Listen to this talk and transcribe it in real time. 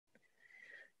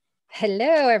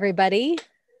Hello, everybody.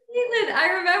 Caitlin, I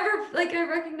remember, I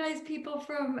recognize people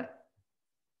from,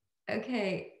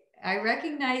 I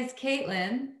recognize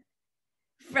Caitlin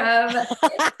from,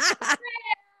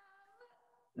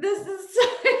 this is so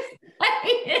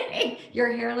exciting.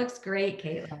 Your hair looks great,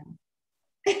 Caitlin.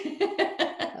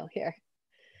 Oh, here.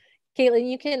 Caitlin,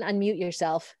 you can unmute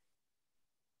yourself.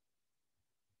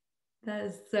 That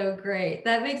is so great.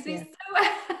 That makes me so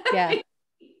happy. Yeah.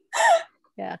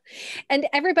 Yeah. And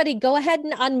everybody, go ahead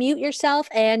and unmute yourself.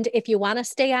 And if you want to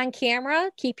stay on camera,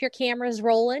 keep your cameras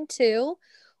rolling too.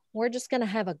 We're just going to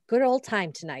have a good old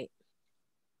time tonight.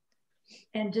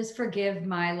 And just forgive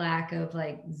my lack of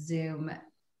Zoom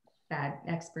bad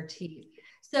expertise.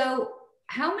 So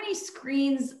how many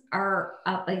screens are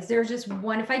up? Is there just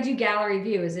one? If I do gallery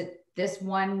view, is it this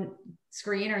one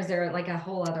screen or is there a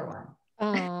whole other one?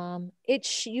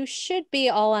 You should be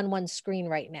all on one screen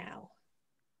right now.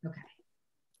 Okay.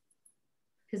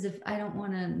 Because if I don't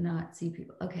want to not see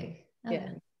people. Okay. Yeah.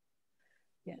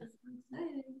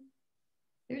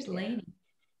 There's Lainey.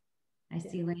 I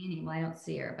see Lainey. Well, I don't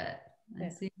see her, but I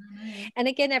see her. And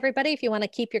again, everybody, if you want to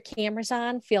keep your cameras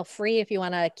on, feel free. If you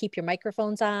want to keep your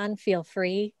microphones on, feel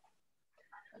free.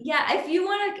 Yeah, if you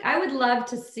want to, I would love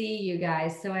to see you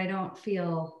guys so I don't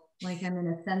feel like I'm in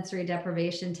a sensory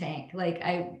deprivation tank.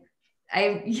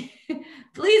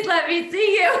 Please let me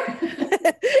see you.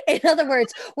 In other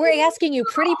words, we're asking you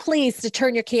pretty please to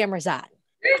turn your cameras on.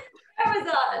 Cameras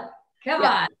on. Come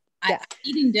on. I'm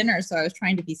eating dinner, so I was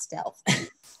trying to be stealth. I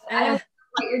don't know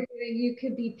what you're doing. You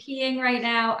could be peeing right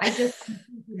now.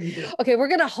 Okay, we're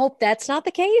gonna hope that's not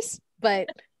the case, but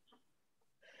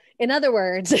in other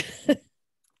words,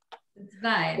 it's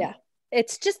fine. Yeah,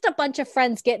 it's just a bunch of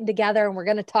friends getting together, and we're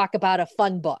gonna talk about a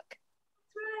fun book.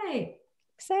 That's right.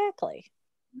 Exactly.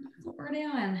 That's what we're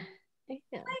doing.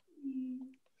 Yeah.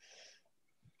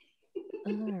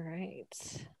 All right.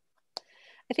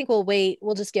 I think we'll wait.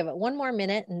 We'll just give it one more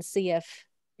minute and see if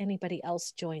anybody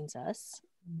else joins us.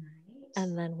 Right.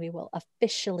 And then we will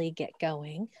officially get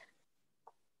going.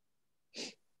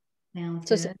 Sounds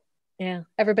good. Yeah.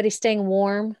 Everybody's staying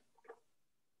warm.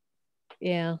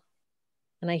 Yeah.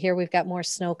 And I hear we've got more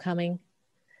snow coming.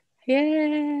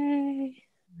 Yay.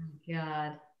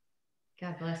 Oh,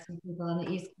 God bless you people on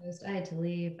the East Coast. I had to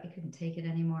leave. I couldn't take it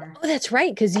anymore. Oh, that's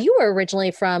right. Because you were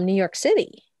originally from New York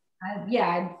City.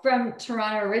 I'm from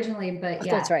Toronto originally, but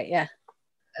That's right. Yeah.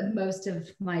 Most of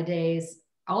my days,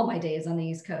 all my days on the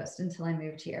East Coast until I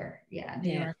moved here. Yeah.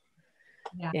 New York.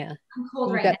 Yeah. I'm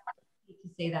cold right now. I hate to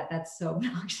say that. That's so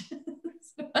obnoxious.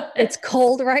 It's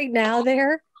cold right now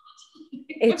there.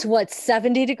 It's what,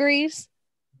 70 degrees?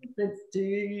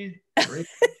 60.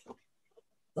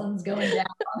 Sun's going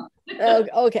down. Oh,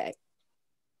 okay.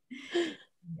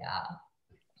 Yeah.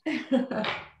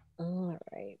 All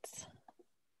right.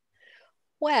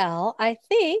 Well, I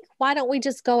think, why don't we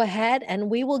just go ahead and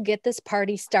we will get this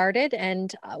party started,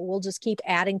 and we'll just keep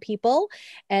adding people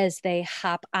as they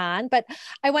hop on. But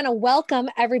I want to welcome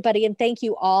everybody and thank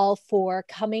you all for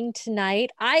coming tonight.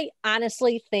 I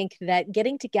honestly think that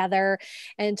getting together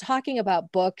and talking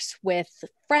about books with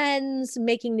friends,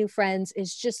 making new friends,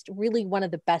 is just really one of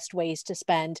the best ways to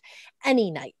spend any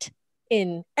night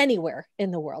in anywhere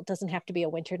in the world. Doesn't have to be a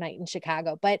winter night in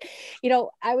Chicago. But,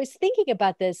 I was thinking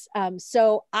about this.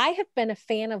 So I have been a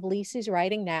fan of Lisi's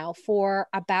writing now for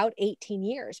about 18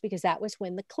 years, because that was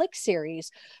when the Click series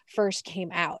first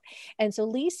came out. And so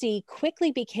Lisi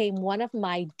quickly became one of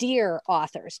my dear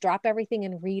authors, drop everything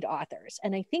and read authors.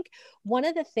 And I think one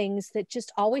of the things that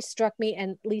just always struck me,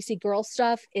 and Lisi Girl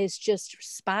Stuff is just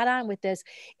spot on with this,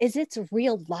 is it's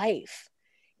real life.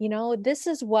 This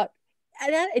is what,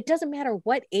 and it doesn't matter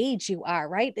what age you are,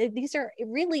 right? These are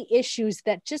really issues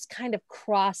that just kind of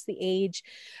cross the age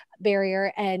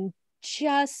barrier and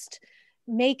just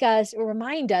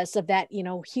remind us of that,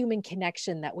 human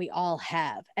connection that we all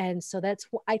have. And so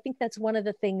I think that's one of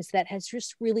the things that has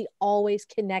just really always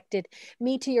connected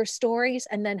me to your stories,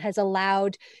 and then has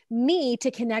allowed me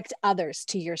to connect others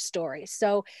to your stories.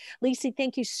 So Lisi,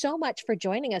 thank you so much for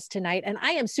joining us tonight. And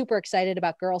I am super excited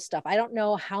about Girl Stuff. I don't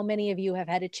know how many of you have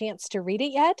had a chance to read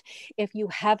it yet. If you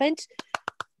haven't,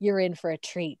 you're in for a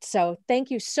treat. So thank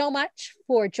you so much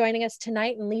for joining us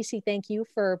tonight. And Lisi, thank you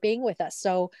for being with us.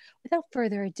 So without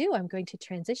further ado, I'm going to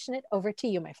transition it over to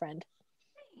you, my friend.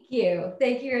 Thank you.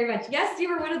 Thank you very much. Yes, you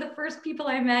were one of the first people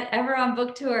I met ever on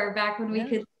book tour back when we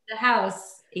could leave the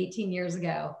house 18 years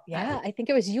ago. Yeah, I think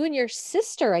it was you and your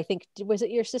sister. I think, was it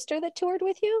your sister that toured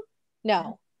with you?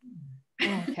 No.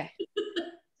 Oh, okay.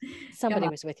 Somebody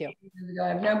was with you. I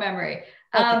have no memory.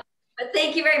 Okay. But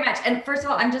thank you very much. And first of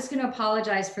all, I'm just going to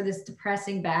apologize for this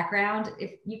depressing background.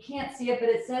 If you can't see it, but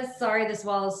it says, sorry, this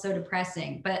wall is so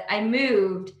depressing. But I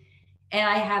moved and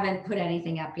I haven't put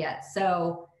anything up yet.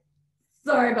 So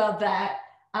sorry about that.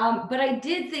 But I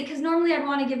did think, because normally I'd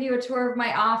want to give you a tour of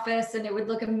my office and it would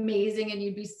look amazing and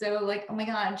you'd be so like, oh my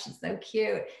God, she's so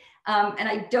cute. And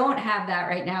I don't have that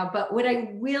right now. But what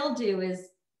I will do is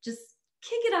just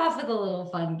kick it off with a little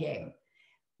fun game,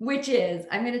 which is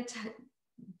I'm going to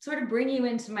sort of bring you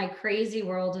into my crazy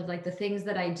world of like the things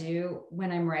that I do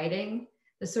when I'm writing,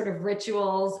 the sort of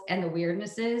rituals and the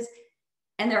weirdnesses.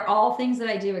 And they're all things that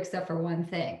I do except for one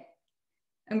thing.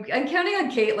 I'm counting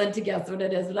on Caitlin to guess what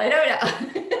it is, but I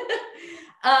don't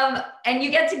know. And you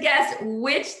get to guess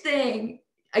which thing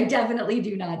I definitely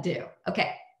do not do.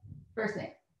 Okay, first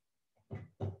thing.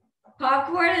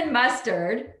 Popcorn and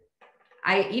mustard.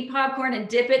 I eat popcorn and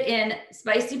dip it in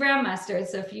spicy brown mustard.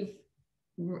 So if you've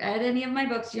read any of my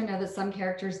books, you'll know that some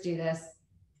characters do this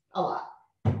a lot.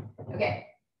 Okay.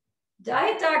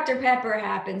 Diet Dr. Pepper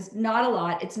happens, not a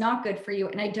lot. It's not good for you,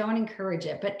 and I don't encourage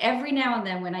it. But every now and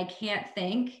then when I can't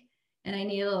think and I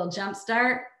need a little jump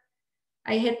start,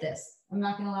 I hit this. I'm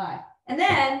not going to lie. And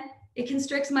then it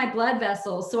constricts my blood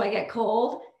vessels, so I get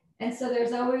cold. And so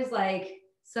there's always like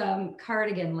some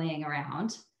cardigan laying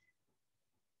around.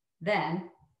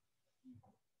 Then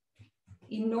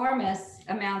enormous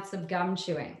amounts of gum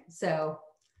chewing. So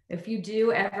if you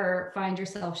do ever find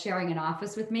yourself sharing an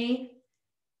office with me,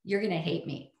 you're going to hate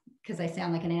me because I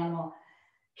sound like an animal.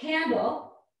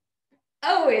 Candle,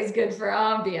 always good for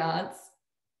ambiance.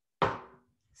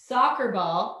 Soccer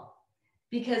ball,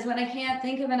 because when I can't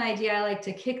think of an idea, I like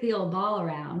to kick the old ball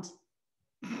around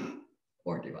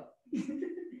or do it.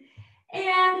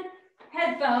 And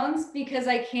headphones, because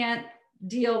I can't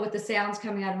deal with the sounds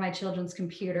coming out of my children's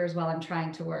computers while I'm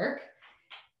trying to work.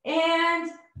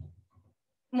 And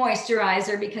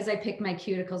moisturizer, because I pick my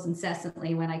cuticles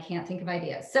incessantly when I can't think of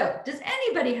ideas. So does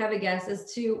anybody have a guess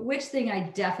as to which thing I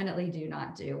definitely do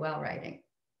not do while writing?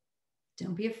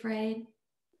 Don't be afraid.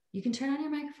 You can turn on your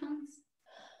microphones.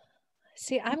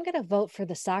 See, I'm going to vote for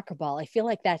the soccer ball. I feel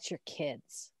like that's your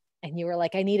kids. And you were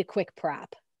like, I need a quick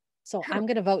prop. So I'm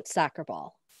going to vote soccer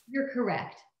ball. You're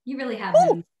correct. You really have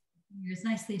no years.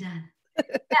 Nicely done. Yes.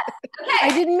 Okay. I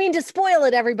didn't mean to spoil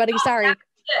it, everybody. Sorry.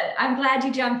 Good. I'm glad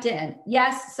you jumped in.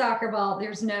 Yes, soccer ball.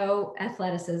 There's no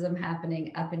athleticism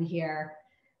happening up in here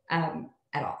at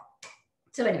all.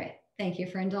 So anyway, thank you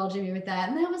for indulging me with that.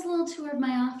 And that was a little tour of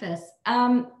my office.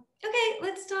 Okay,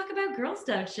 let's talk about girl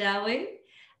stuff, shall we?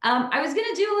 I was going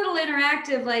to do a little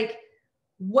interactive, like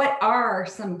what are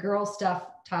some girl stuff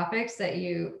topics that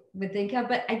you would think of,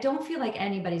 but I don't feel like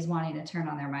anybody's wanting to turn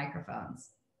on their microphones,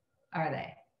 are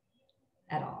they?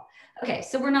 At all. Okay,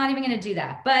 so we're not even going to do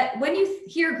that. But when you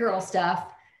hear girl stuff,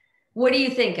 what do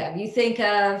you think of? You think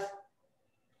of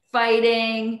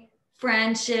fighting,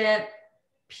 friendship,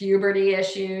 puberty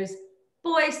issues,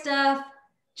 boy stuff,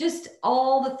 just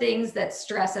all the things that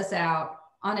stress us out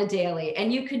on a daily.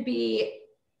 And you could be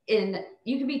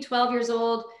 12 years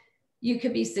old, you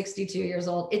could be 62 years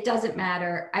old. It doesn't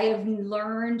matter. I have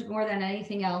learned more than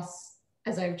anything else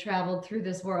as I've traveled through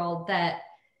this world that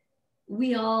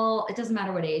it doesn't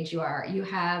matter what age you are,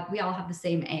 we all have the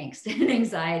same angst and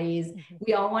anxieties. Mm-hmm.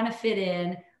 We all want to fit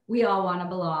in. We all want to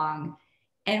belong.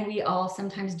 And we all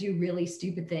sometimes do really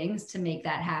stupid things to make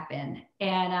that happen.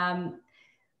 And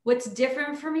what's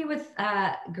different for me with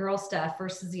girl stuff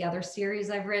versus the other series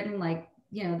I've written, like,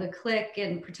 The Clique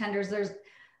and Pretenders, there's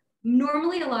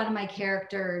normally a lot of my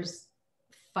characters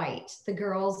fight. The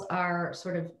girls are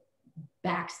sort of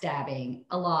backstabbing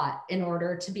a lot in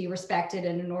order to be respected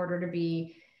and in order to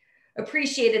be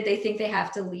appreciated. They think they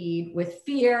have to lead with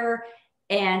fear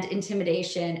and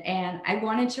intimidation. And I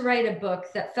wanted to write a book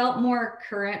that felt more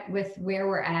current with where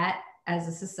we're at as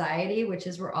a society, which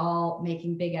is we're all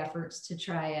making big efforts to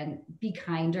try and be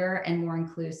kinder and more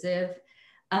inclusive.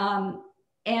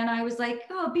 And I was like,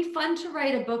 oh, it'd be fun to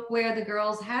write a book where the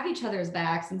girls have each other's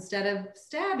backs instead of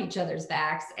stab each other's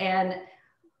backs. And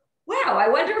wow, I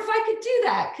wonder if I could do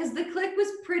that, because The Clique was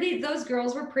those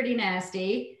girls were pretty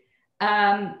nasty.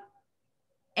 And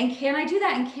can I do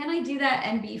that? And can I do that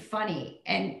and be funny?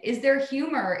 And is there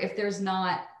humor if there's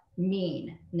not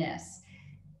meanness?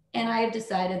 And I have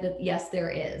decided that yes, there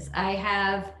is. I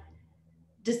have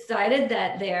decided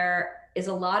that there is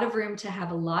a lot of room to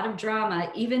have a lot of drama,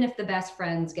 even if the best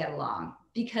friends get along.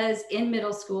 Because in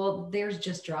middle school, there's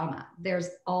just drama. There's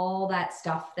all that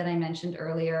stuff that I mentioned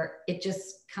earlier. It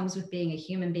just comes with being a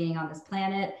human being on this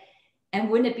planet. And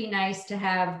wouldn't it be nice to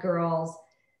have girls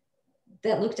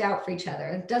that looked out for each other?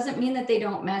 It doesn't mean that they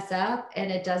don't mess up. And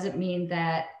it doesn't mean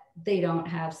that they don't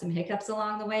have some hiccups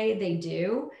along the way. They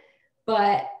do.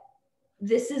 But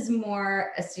this is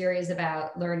more a series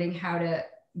about learning how to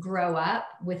grow up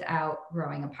without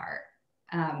growing apart,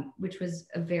 which was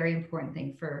a very important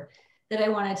thing that I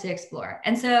wanted to explore.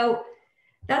 And so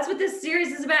that's what this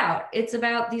series is about. It's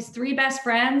about these three best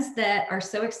friends that are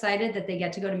so excited that they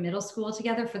get to go to middle school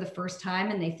together for the first time,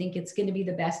 and they think it's going to be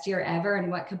the best year ever, and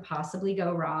what could possibly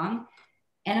go wrong.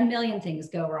 And a million things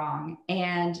go wrong.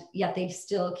 And yet they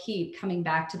still keep coming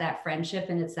back to that friendship.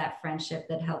 And it's that friendship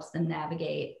that helps them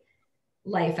navigate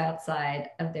life outside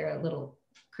of their little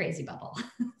crazy bubble.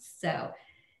 So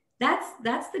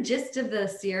that's the gist of the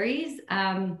series.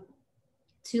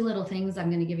 Two little things I'm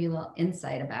going to give you a little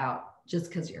insight about just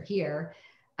because you're here.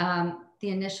 The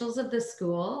initials of the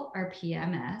school are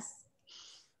PMS.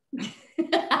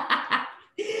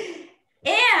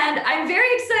 And I'm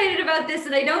very excited about this,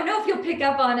 and I don't know if you'll pick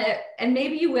up on it, and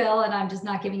maybe you will, and I'm just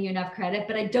not giving you enough credit,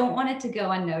 but I don't want it to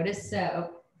go unnoticed. So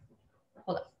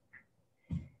hold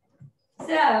on.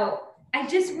 So I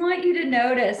just want you to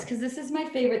notice, because this is my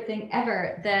favorite thing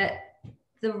ever, that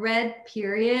the red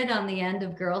period on the end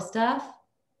of girl stuff.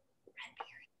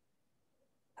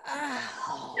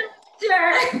 Oh.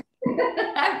 Sure.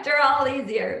 After all these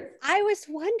years. I was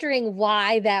wondering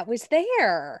why that was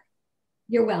there.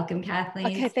 You're welcome, Kathleen.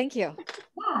 Okay, thank you.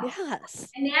 Yeah. Yes.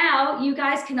 And now you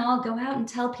guys can all go out and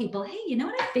tell people, hey, you know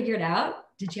what I figured out?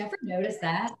 Did you ever notice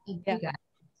that? Yeah. You guys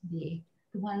to be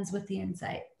the ones with the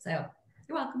insight. So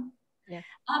you're welcome. Yeah.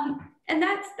 And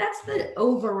that's the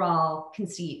overall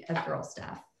conceit of girl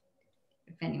stuff.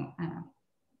 If anyone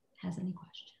has any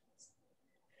questions.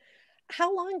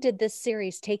 How long did this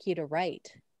series take you to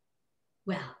write?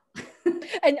 Well,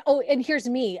 and here's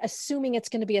me assuming it's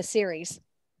going to be a series.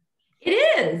 It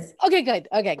is. Okay, good.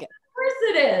 Okay, good. Of course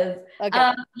it is.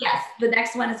 Okay. Yes, the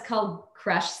next one is called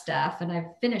Crush Stuff, and I've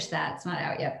finished that. It's not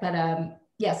out yet, but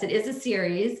yes, it is a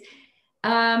series.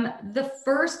 The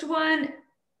first one,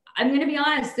 I'm going to be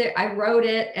honest, I wrote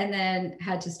it and then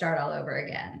had to start all over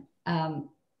again.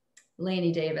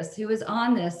 Lainey Davis, who is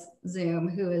on this Zoom,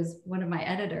 who is one of my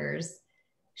editors,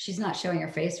 she's not showing her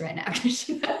face right now because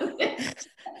she knows it.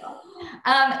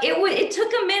 It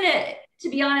took a minute,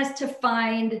 to be honest, to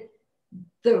find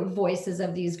the voices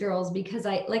of these girls, because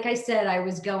like I said, I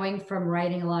was going from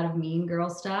writing a lot of mean girl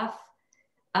stuff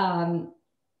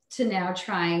to now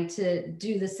trying to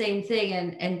do the same thing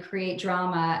and create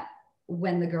drama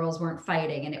when the girls weren't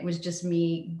fighting. And it was just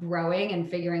me growing and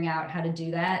figuring out how to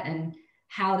do that and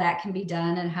how that can be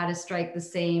done and how to strike the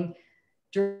same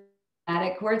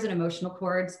dramatic chords and emotional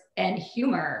chords and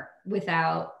humor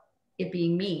without it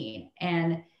being mean.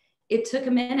 And it took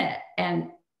a minute,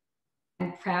 and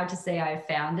I'm proud to say I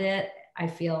found it. I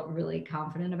feel really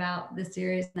confident about this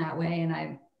series in that way.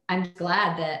 And I'm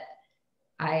glad that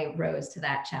I rose to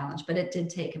that challenge, but it did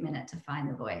take a minute to find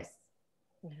the voice.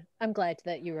 I'm glad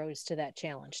that you rose to that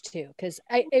challenge too, because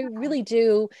I really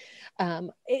do.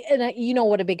 You know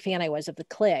what a big fan I was of The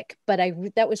Click, but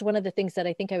that was one of the things that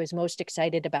I think I was most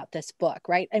excited about this book,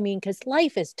 right? I mean, because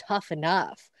life is tough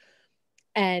enough.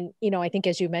 And, I think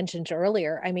as you mentioned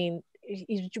earlier, I mean,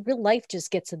 real life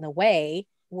just gets in the way,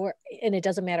 and it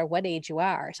doesn't matter what age you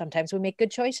are. Sometimes we make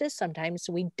good choices. Sometimes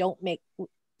we don't make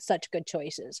such good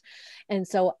choices. And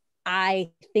so I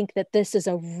think that this is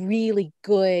a really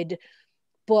good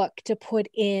book to put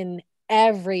in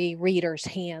every reader's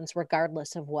hands,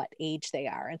 regardless of what age they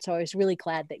are. And so I was really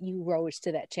glad that you rose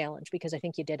to that challenge, because I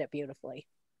think you did it beautifully.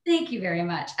 Thank you very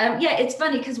much. Yeah, it's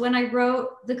funny because when I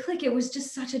wrote The Click, it was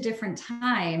just such a different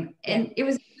time. And it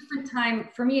was a different time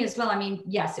for me as well. I mean,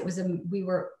 yes, we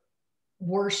were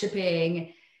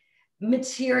worshiping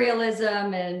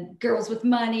materialism and girls with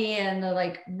money and the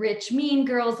like rich, mean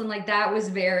girls. And like, that was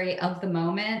very of the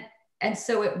moment. And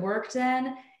so it worked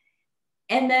then.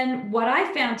 And then what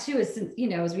I found too is,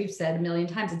 as we've said a million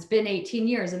times, it's been 18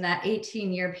 years. In that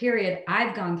 18-year period,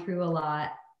 I've gone through a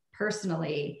lot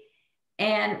personally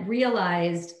and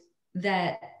realized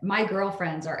that my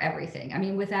girlfriends are everything. I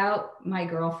mean, without my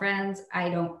girlfriends, I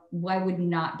would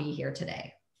not be here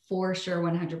today. For sure,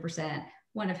 100%.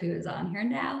 One of who is on here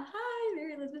now. Hi,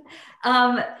 Mary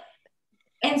Elizabeth.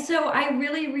 And so I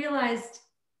really realized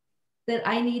that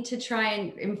I need to try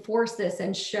and enforce this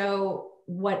and show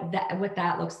what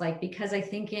that looks like, because I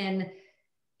think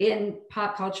in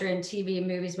pop culture and TV,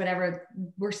 movies, whatever,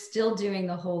 we're still doing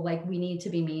the whole, like, we need to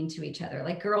be mean to each other.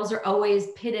 Like, girls are always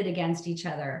pitted against each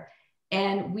other.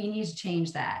 And we need to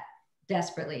change that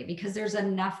desperately, because there's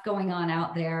enough going on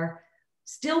out there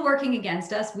still working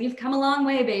against us. We've come a long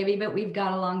way, baby, but we've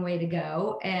got a long way to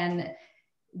go. And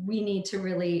we need to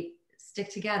really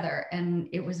stick together. And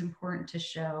it was important to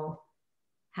show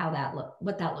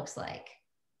what that looks like.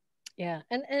 Yeah.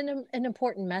 And an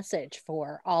important message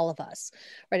for all of us,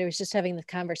 right? I was just having the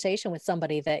conversation with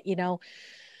somebody that,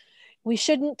 we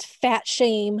shouldn't fat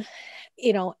shame,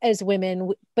 as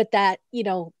women, but that,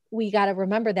 we got to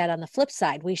remember that on the flip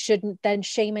side, we shouldn't then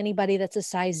shame anybody that's a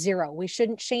size 0. We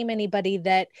shouldn't shame anybody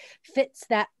that fits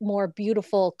that more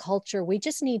beautiful culture. We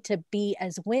just need to be,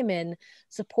 as women,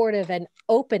 supportive and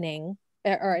open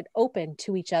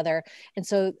to each other. And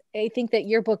so I think that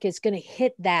your book is going to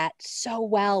hit that so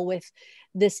well with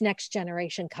this next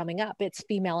generation coming up. It's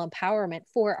female empowerment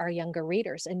for our younger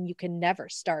readers, and you can never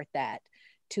start that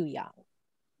too young.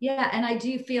 Yeah. And I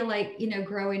do feel like,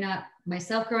 growing up,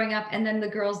 and then the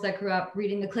girls that grew up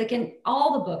reading The Click and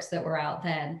all the books that were out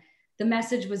then, the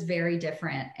message was very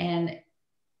different. And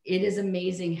it is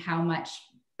amazing how much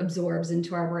absorbs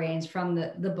into our brains from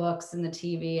the books and the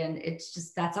TV. And it's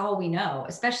just, that's all we know,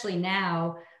 especially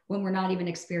now when we're not even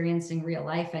experiencing real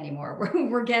life anymore.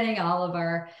 We're getting all of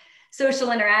our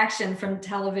social interaction from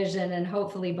television and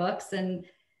hopefully books. And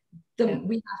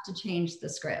we have to change the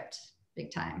script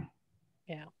big time.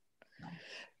 Yeah.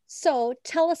 So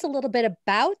tell us a little bit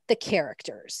about the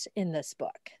characters in this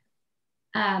book.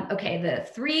 Okay, the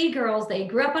 3 girls, they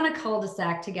grew up on a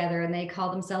cul-de-sac together and they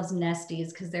call themselves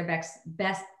Nesties because they're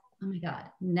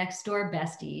next door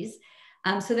besties.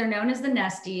 So they're known as the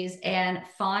Nesties, and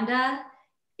Fonda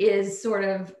is sort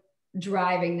of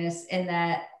driving this in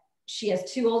that she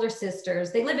has 2 older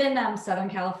sisters. They live in Southern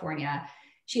California.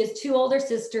 She has 2 older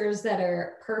sisters that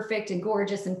are perfect and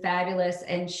gorgeous and fabulous,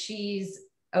 and she's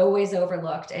always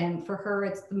overlooked. And for her,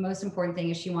 it's the most important thing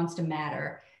is she wants to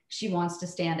matter. She wants to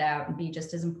stand out and be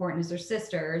just as important as her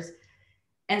sisters.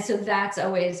 And so that's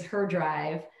always her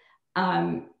drive.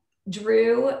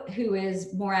 Drew, who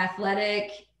is more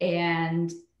athletic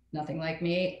and nothing like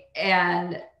me,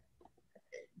 and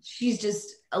she's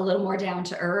just a little more down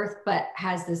to earth, but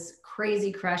has this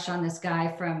crazy crush on this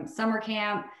guy from summer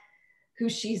camp who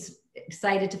she's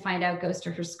excited to find out goes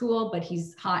to her school, but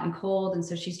he's hot and cold. And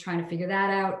so she's trying to figure that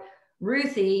out.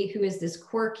 Ruthie, who is this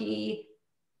quirky,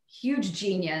 huge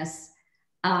genius,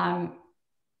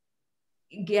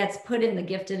 gets put in the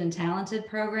gifted and talented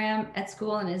program at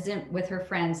school and isn't with her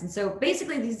friends. And so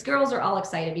basically these girls are all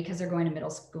excited because they're going to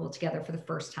middle school together for the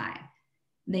first time.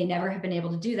 They never have been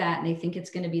able to do that. And they think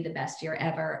it's going to be the best year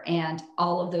ever. And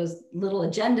all of those little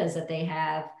agendas that they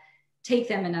have take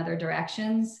them in other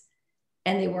directions.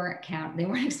 And they weren't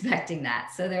expecting that.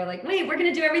 So they're like, wait, we're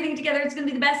going to do everything together. It's going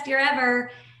to be the best year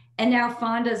ever. And now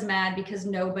Fonda's mad because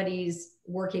nobody's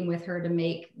working with her to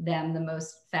make them the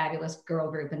most fabulous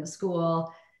girl group in the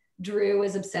school. Drew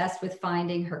is obsessed with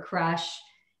finding her crush.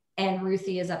 And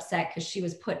Ruthie is upset because she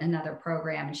was put in another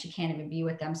program and she can't even be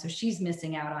with them. So she's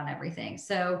missing out on everything.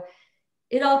 So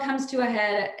it all comes to a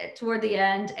head toward the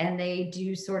end, and they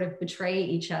do sort of betray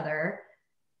each other.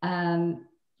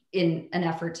 In an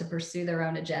effort to pursue their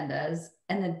own agendas.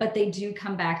 But they do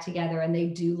come back together and they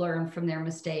do learn from their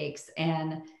mistakes.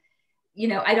 And,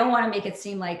 I don't want to make it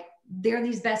seem like they're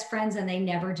these best friends and they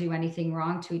never do anything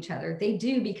wrong to each other. They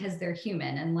do because they're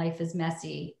human and life is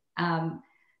messy.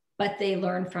 But they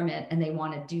learn from it and they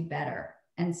want to do better.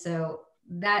 And so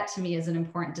that to me is an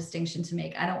important distinction to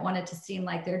make. I don't want it to seem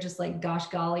like they're just like gosh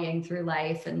gollying through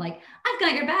life and like, I've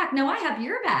got your back. No, I have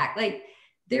your back. Like,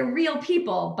 they're real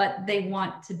people, but they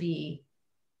want to be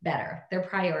better. Their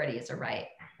priorities are right.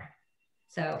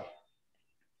 So,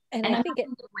 and I think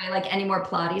away like any more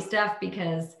plotty stuff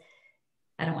because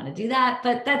I don't want to do that,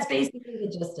 but that's basically the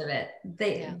gist of it.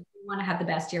 They want to have the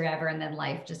best year ever, and then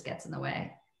life just gets in the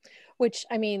way. Which,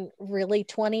 I mean, really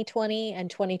 2020 and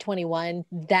 2021,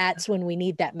 that's when we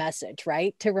need that message,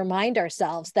 right? To remind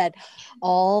ourselves that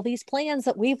all these plans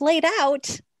that we've laid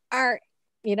out are,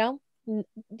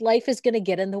 life is going to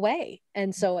get in the way.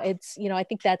 And so it's, I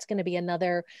think that's going to be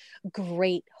another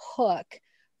great hook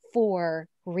for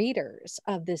readers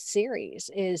of this series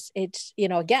is it's,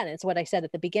 again, it's what I said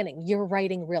at the beginning, you're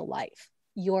writing real life.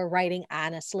 You're writing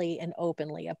honestly and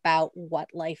openly about what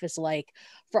life is like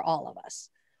for all of us.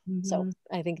 Mm-hmm. So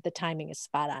I think the timing is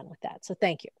spot on with that. So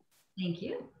thank you. Thank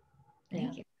you.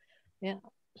 Thank you. Yeah.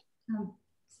 Does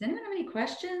anyone have any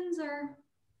questions or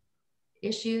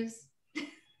issues?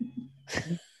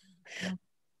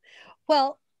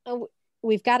 Well,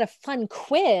 we've got a fun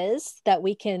quiz that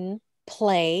we can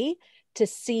play to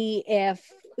see if,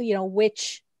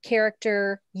 which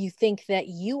character you think that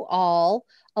you all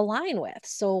align with.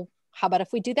 So how about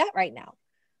if we do that right now?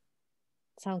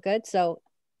 Sound good? So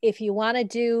if you want to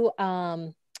do,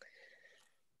 I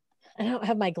don't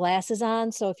have my glasses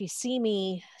on, so if you see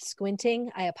me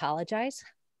squinting, I apologize.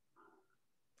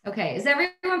 Okay. Is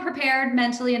everyone prepared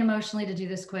mentally and emotionally to do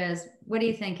this quiz? What are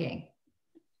you thinking?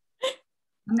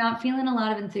 I'm not feeling a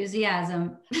lot of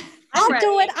enthusiasm. I'll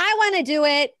do it. I want to do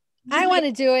it. I want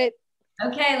to do it.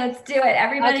 Okay, let's do it.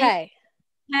 Everybody, Okay.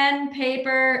 pen,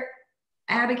 paper,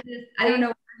 abacus. I don't know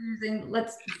what we're using.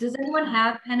 Does anyone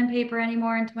have pen and paper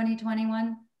anymore in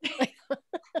 2021? Okay.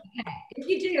 If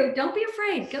you do, don't be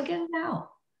afraid. Go get it out.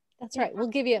 That's right. We'll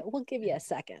give you a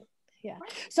second. Yeah.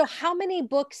 So how many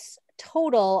books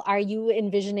total are you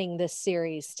envisioning this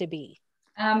series to be?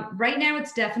 Right now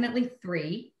it's definitely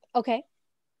 3. Okay.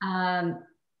 I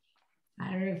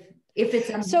don't know if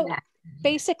it's so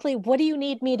basically, what do you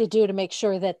need me to do to make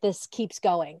sure that this keeps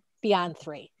going beyond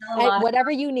 3?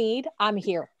 Whatever you need, I'm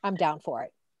here. I'm down for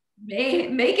it.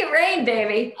 Make it rain,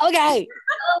 baby. Okay.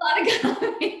 A lot of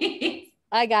copies.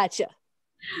 I gotcha.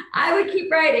 I would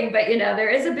keep writing, but there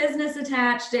is a business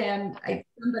attached, and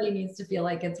somebody needs to feel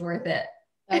like it's worth it.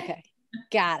 Okay.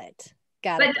 Got it.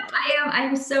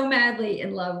 I'm so madly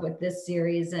in love with this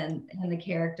series and the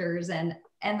characters and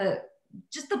the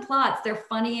plots. They're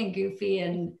funny and goofy,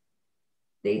 and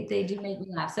they do make me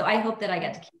laugh. So I hope that I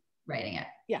get to keep writing it.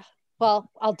 Yeah.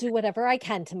 Well, I'll do whatever I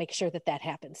can to make sure that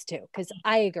happens too, because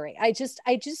I agree. I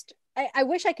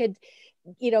wish I could,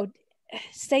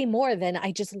 say more than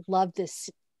I just love this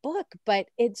book, but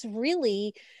it's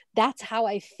really, that's how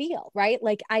I feel, right?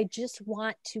 Like, I just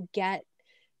want to get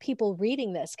people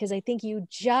reading this, because I think you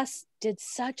just did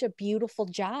such a beautiful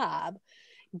job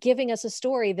giving us a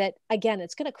story that, again,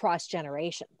 it's going to cross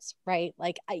generations, right?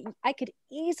 Like I could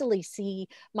easily see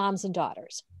moms and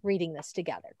daughters reading this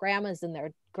together, grandmas and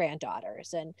their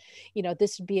granddaughters. And,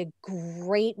 this would be a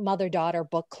great mother-daughter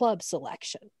book club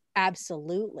selection.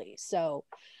 Absolutely. So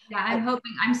yeah, I'm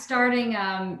hoping. I'm starting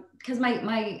because my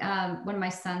one of my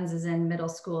sons is in middle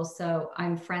school, so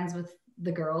I'm friends with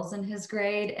the girls in his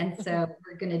grade, and so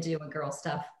we're going to do a girl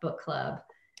stuff book club.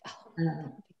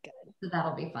 So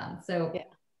that'll be fun. So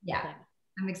yeah,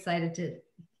 I'm excited to,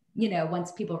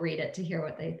 once people read it, to hear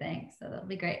what they think. So that'll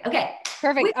be great. Okay.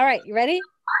 Perfect. All right. You ready?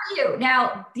 Are you?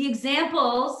 Now, the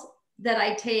examples that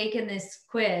I take in this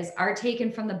quiz are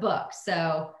taken from the book.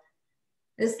 So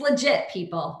it's legit,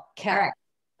 people. Okay.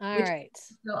 All right.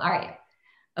 So are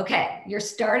you? Okay. You're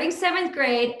starting 7th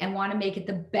grade and want to make it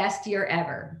the best year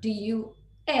ever. Do you,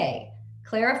 A,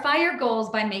 clarify your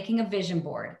goals by making a vision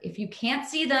board? If you can't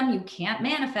see them, you can't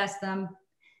manifest them.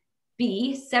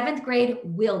 B, 7th grade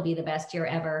will be the best year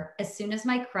ever as soon as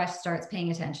my crush starts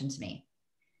paying attention to me.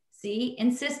 C,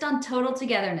 insist on total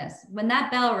togetherness. When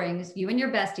that bell rings, you and your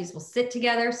besties will sit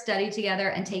together, study together,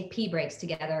 and take pee breaks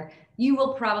together. You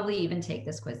will probably even take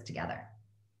this quiz together.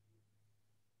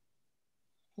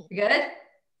 You good?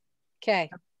 Okay.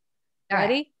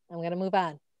 Ready? Right. I'm going to move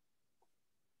on.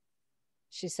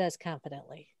 She says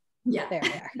confidently. Yeah. There we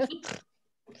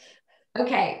are.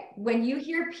 Okay, when you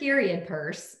hear period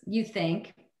purse, you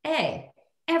think, A,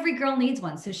 every girl needs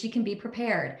one so she can be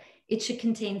prepared. It should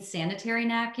contain sanitary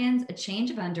napkins, a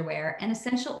change of underwear, and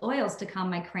essential oils to calm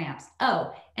my cramps.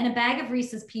 Oh, and a bag of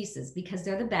Reese's Pieces because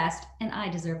they're the best and I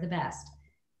deserve the best.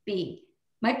 B,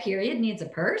 my period needs a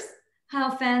purse?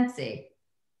 How fancy.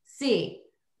 C,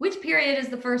 which period is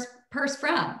the first purse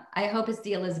from? I hope it's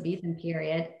the Elizabethan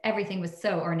period. Everything was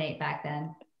so ornate back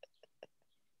then.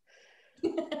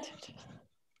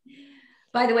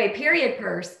 By the way, period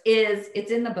purse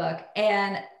it's in the book.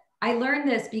 And I learned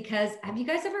this because, have you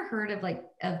guys ever heard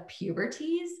of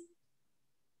puberties?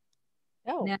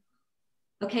 No.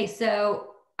 Okay.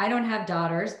 So I don't have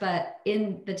daughters, but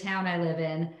in the town I live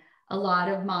in, a lot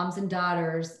of moms and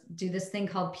daughters do this thing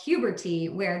called puberty,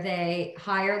 where they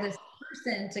hire this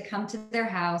person to come to their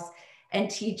house and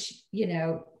teach,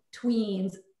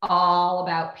 tweens all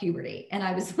about puberty. And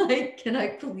I was like, can I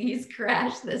please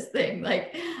crash this thing?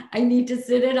 Like, I need to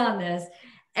sit in on this.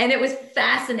 And it was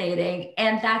fascinating.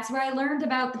 And that's where I learned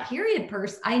about the period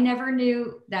purse. I never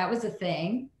knew that was a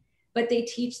thing, but they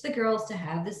teach the girls to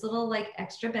have this little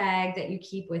extra bag that you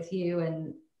keep with you.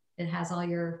 And it has all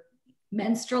your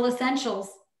menstrual essentials.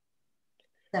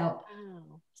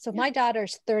 So my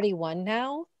daughter's 31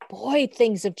 now. Boy,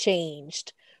 things have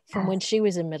changed from when she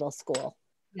was in middle school.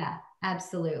 Yeah,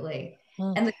 absolutely.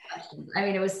 And the questions,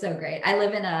 it was so great. I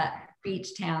live in a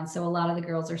beach town, so a lot of the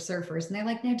girls are surfers, and they're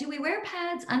like, now, do we wear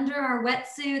pads under our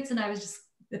wetsuits? And I was just,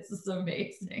 this is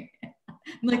amazing. I'm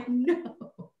like,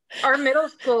 no. Our middle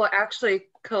school actually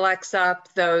collects up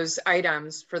those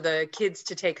items for the kids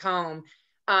to take home.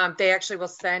 They actually will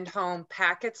send home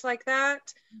packets like that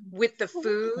with the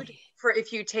food for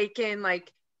if you take in the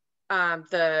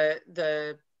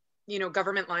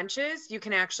government lunches. You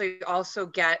can actually also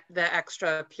get the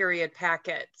extra period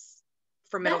packets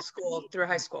for middle school through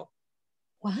high school.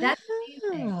 That's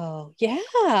amazing. Wow.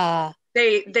 Yeah.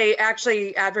 They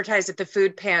actually advertise at the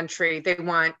food pantry. They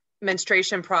want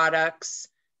menstruation products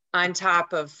on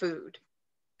top of food.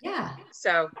 Yeah.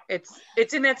 So it's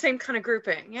in that same kind of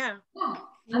grouping. Yeah.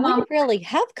 Yeah. We really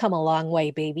have come a long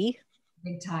way, baby.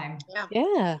 Big time. Yeah.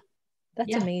 Yeah. That's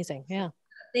Yeah. amazing. Yeah.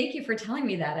 Thank you for telling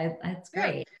me that. That's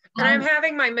great. And I'm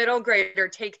having my middle grader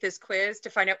take this quiz to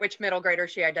find out which middle grader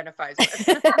she identifies with.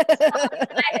 I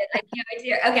can't wait to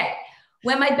hear. Okay.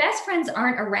 When my best friends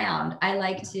aren't around, I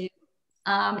like to,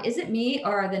 is it me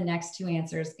or are the next two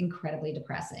answers incredibly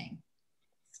depressing?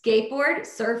 Skateboard,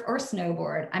 surf, or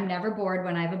snowboard. I'm never bored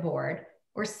when I have a board.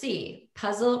 Or C,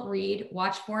 puzzle, read,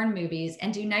 watch foreign movies,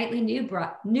 and do nightly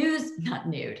news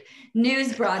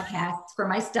broadcasts for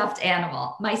my stuffed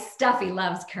animal. My stuffy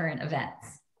loves current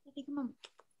events.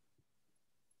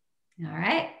 All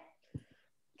right.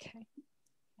 Okay.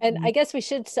 And I guess we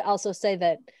should also say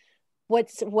that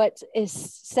what is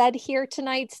said here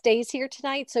tonight stays here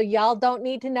tonight. So y'all don't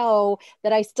need to know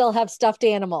that I still have stuffed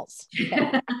animals.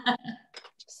 Okay.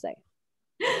 Just say.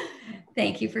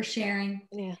 Thank you for sharing.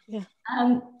 Yeah. Yeah.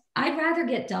 I'd rather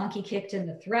get donkey kicked in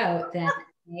the throat than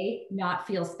A, not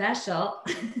feel special,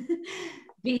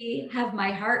 B, have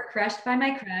my heart crushed by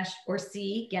my crush, or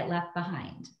C, get left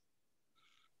behind.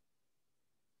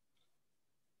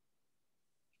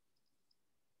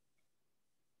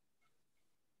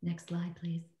 Next slide,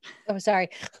 please. Oh, sorry.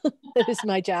 That is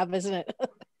my job, isn't it?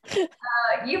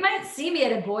 You might see me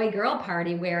at a boy-girl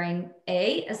party wearing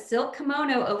A, a silk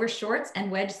kimono over shorts and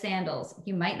wedge sandals.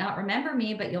 You might not remember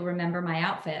me, but you'll remember my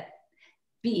outfit.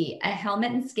 B, a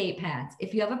helmet and skate pads.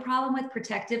 If you have a problem with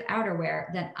protective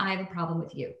outerwear, then I have a problem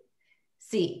with you.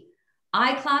 C,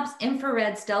 eye clops,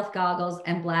 infrared stealth goggles,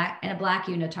 and a black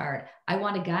unitard. I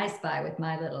want a guy spy with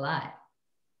my little eye.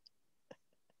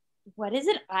 What is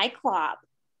an eye clop?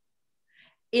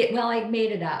 Well, I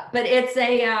made it up, but it's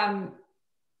a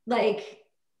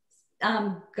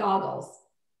goggles.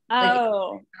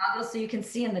 Oh, Like goggles so you can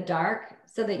see in the dark,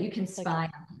 so that you can spy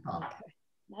on people. Okay.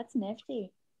 that's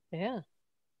nifty. Yeah.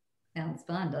 Sounds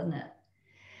fun, doesn't it?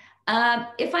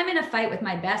 If I'm in a fight with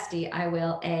my bestie, I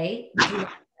will A, do what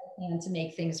I can to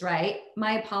make things right.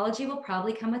 My apology will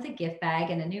probably come with a gift bag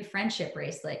and a new friendship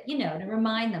bracelet, to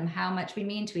remind them how much we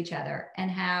mean to each other and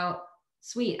how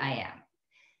sweet I am.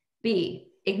 B,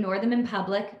 ignore them in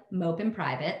public, mope in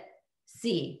private.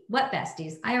 C, what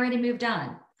besties? I already moved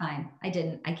on. Fine, I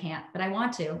didn't, I can't, but I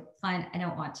want to. Fine, I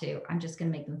don't want to. I'm just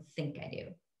gonna make them think I do.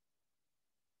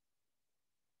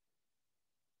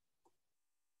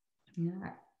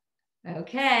 Yeah.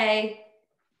 Okay.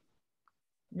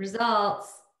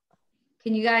 Results.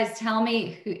 Can you guys tell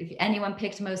me if anyone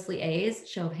picked mostly A's?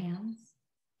 Show of hands.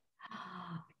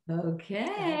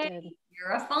 Okay.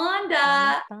 You're a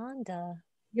Fonda. Fonda.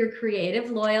 You're creative,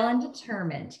 loyal, and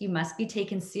determined. You must be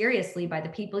taken seriously by the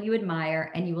people you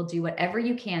admire, and you will do whatever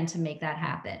you can to make that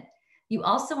happen. You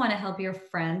also want to help your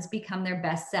friends become their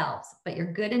best selves, but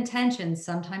your good intentions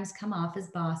sometimes come off as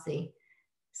bossy.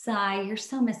 Sigh, you're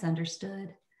so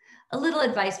misunderstood. A little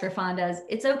advice for Fondas: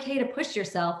 it's okay to push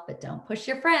yourself, but don't push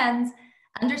your friends.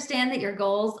 Understand that your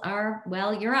goals are,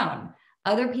 well, your own.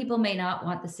 Other people may not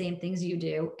want the same things you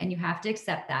do, and you have to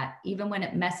accept that, even when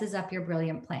it messes up your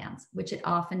brilliant plans, which it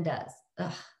often does.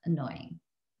 Ugh, annoying.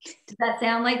 Does that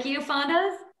sound like you,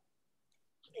 Fondas?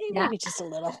 Maybe just a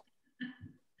little.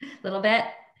 A little bit?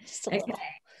 Just a little.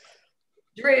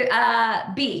 Drew,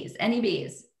 B's, any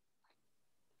B's?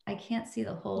 I can't see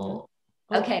the whole.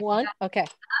 Okay. One? Okay.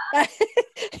 All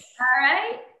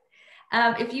right.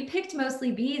 If you picked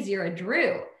mostly B's, you're a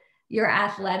Drew. You're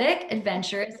athletic,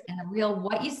 adventurous, and a real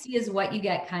what you see is what you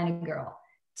get kind of girl.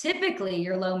 Typically,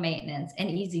 you're low maintenance and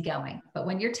easygoing, but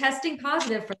when you're testing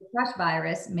positive for the crush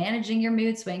virus, managing your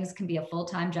mood swings can be a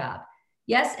full-time job.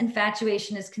 Yes,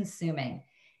 infatuation is consuming.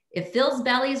 It fills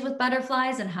bellies with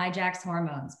butterflies and hijacks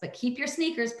hormones, but keep your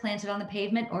sneakers planted on the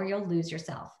pavement or you'll lose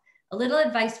yourself. A little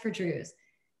advice for Drews.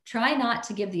 Try not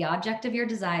to give the object of your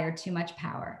desire too much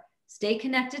power. Stay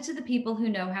connected to the people who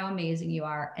know how amazing you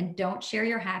are, and don't share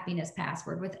your happiness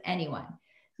password with anyone.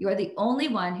 You are the only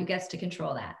one who gets to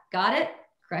control that. Got it?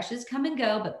 Crushes come and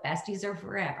go, but besties are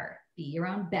forever. Be your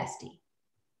own bestie.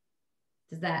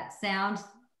 Does that sound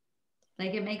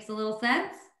like it makes a little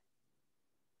sense?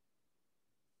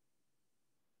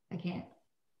 I can't.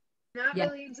 Not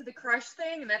really into the crush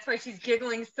thing, and that's why she's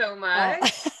giggling so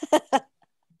much.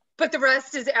 But the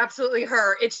rest is absolutely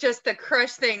her. It's just the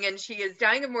crush thing, and she is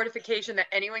dying of mortification that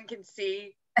anyone can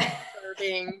see her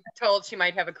being told she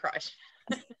might have a crush.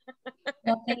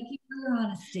 Well, thank you for your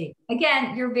honesty.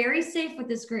 Again, you're very safe with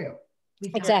this group.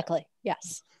 Exactly.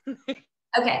 Yes.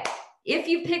 Okay. If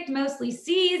you picked mostly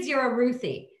C's, you're a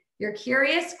Ruthie. You're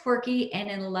curious, quirky, and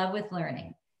in love with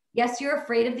learning. Yes, you're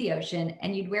afraid of the ocean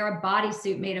and you'd wear a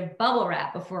bodysuit made of bubble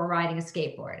wrap before riding a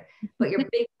skateboard, but you're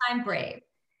big time brave.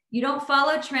 You don't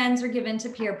follow trends or give in to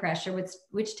peer pressure,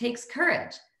 which takes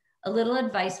courage. A little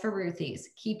advice for Ruthies.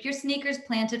 Keep your sneakers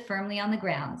planted firmly on the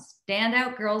ground.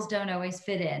 Standout girls don't always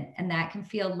fit in, and that can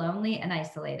feel lonely and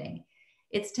isolating.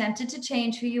 It's tempted to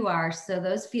change who you are, so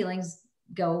those feelings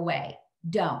go away.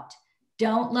 Don't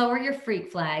lower your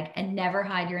freak flag and never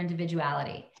hide your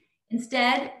individuality.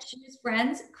 Instead, choose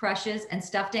friends, crushes, and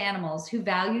stuffed animals who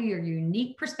value your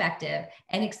unique perspective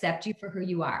and accept you for who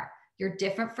you are. You're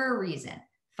different for a reason.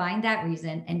 Find that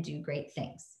reason and do great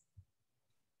things.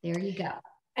 There you go.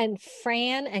 And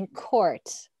Fran and Court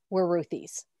were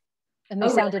Ruthies. And they Oh,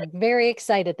 sounded very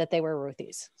excited that they were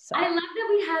Ruthies. So. I love that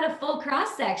we had a full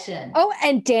cross section. Oh,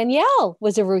 and Danielle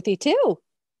was a Ruthie too.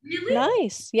 Really?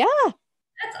 Nice. Yeah.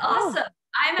 That's awesome. Yeah.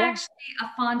 I'm actually a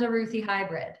Fonda Ruthie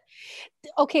hybrid.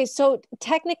 Okay, so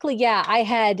technically, yeah, I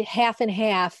had half and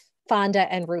half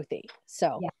Fonda and Ruthie.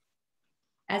 So, yeah.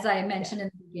 As I mentioned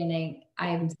in the beginning, I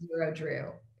am zero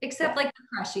Drew, except like the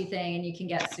crushy thing, and you can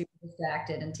get super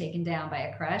distracted and taken down by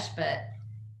a crush. But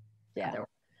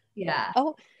yeah.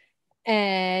 Oh,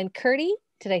 and Curdy,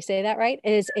 did I say that right?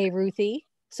 Is a Ruthie.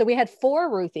 So we had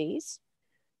 4 Ruthies.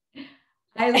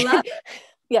 I love it.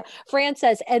 Yeah. Fran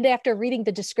says, and after reading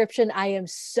the description, I am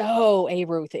so a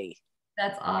Ruthie.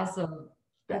 That's awesome.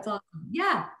 That's awesome.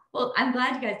 Yeah. Well, I'm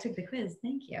glad you guys took the quiz.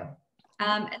 Thank you.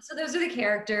 And so those are the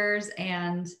characters,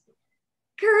 and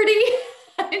Curdy,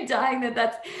 I'm dying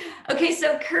that's okay.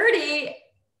 So Curdy,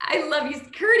 I love you.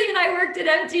 Curdy and I worked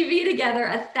at MTV together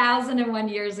 1,001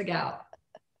 years ago.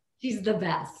 She's the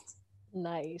best.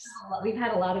 Nice. We've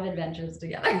had a lot of adventures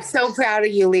together. I'm so proud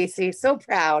of you, Lisi. So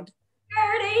proud.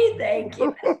 Curdy, thank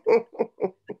you.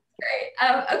 Great.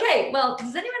 Okay. Well,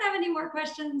 does anyone have any more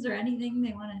questions or anything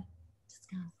they want to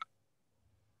discuss?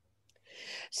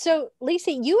 So,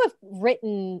 Lisi, you have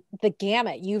written the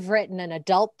gamut. You've written an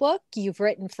adult book, you've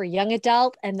written for young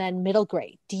adult, and then middle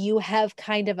grade. Do you have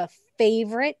kind of a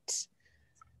favorite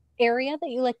area that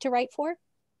you like to write for?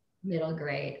 Middle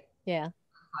grade. Yeah.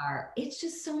 It's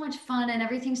just so much fun, and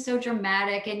everything's so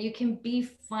dramatic, and you can be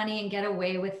funny and get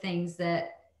away with things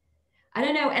that, I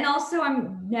don't know. And also,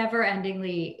 I'm never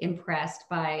endingly impressed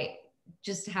by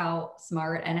just how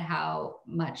smart and how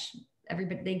much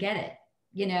everybody, they get it,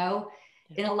 you know?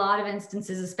 In a lot of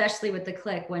instances, especially with the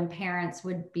clique, when parents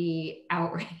would be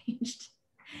outraged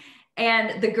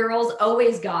and the girls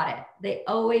always got it. They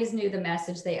always knew the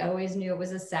message. They always knew it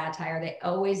was a satire. They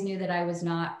always knew that I was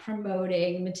not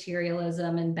promoting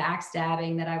materialism and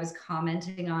backstabbing, that I was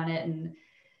commenting on it. And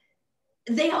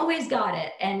they always got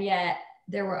it. And yet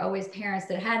there were always parents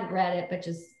that hadn't read it, but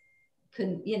just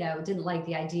couldn't, you know, didn't like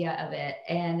the idea of it.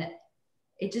 And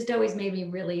it just always made me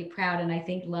really proud. And I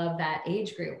think love that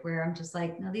age group where I'm just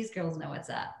like, no, these girls know what's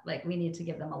up. Like, we need to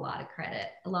give them a lot of credit,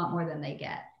 a lot more than they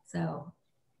get. So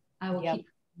I will keep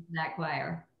that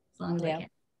choir as long as I can.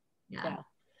 Yeah.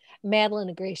 Madeline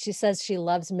agrees. She says she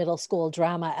loves middle school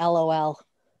drama, LOL.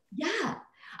 Yeah.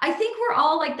 I think we're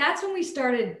all like, that's when we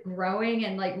started growing,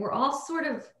 and like, we're all sort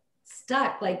of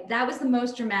stuck. Like, that was the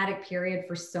most dramatic period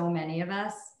for so many of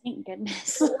us. Thank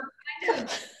goodness. So we're kind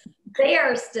of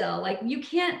there still. Like,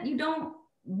 you don't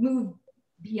move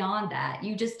beyond that.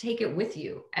 You just take it with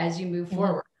you as you move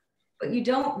forward, but you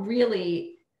don't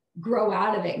really grow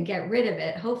out of it and get rid of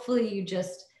it. Hopefully you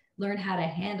just learn how to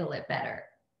handle it better.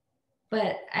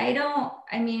 But I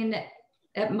mean,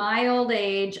 at my old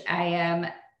age, I am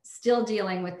still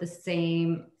dealing with the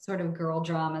same sort of girl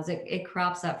dramas. It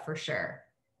crops up for sure.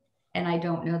 And I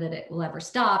don't know that it will ever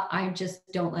stop. I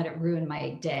just don't let it ruin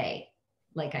my day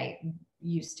like I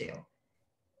used to.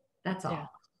 That's all.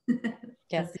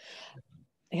 Yeah.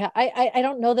 Yeah. I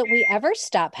don't know that we ever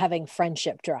stop having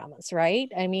friendship dramas, right?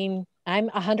 I mean, I'm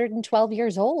 112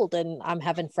 years old and I'm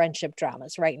having friendship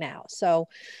dramas right now. So,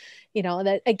 you know,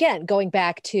 that again, going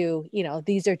back to, you know,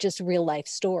 these are just real life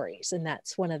stories. And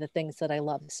that's one of the things that I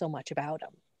love so much about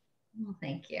them. Well,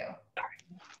 thank you.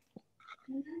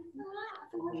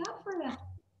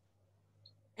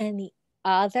 Any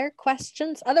other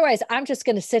questions? Otherwise, I'm just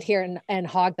going to sit here and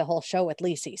hog the whole show with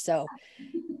Lisi. So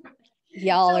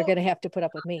y'all are going to have to put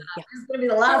up with me. Yeah. This is going to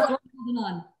be the last one moving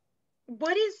on.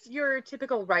 What is your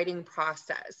typical writing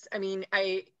process? I mean,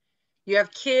 you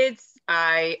have kids.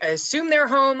 I assume they're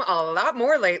home a lot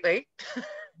more lately.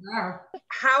 Yeah.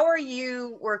 How are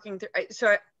you working through?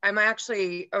 So I'm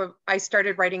actually, I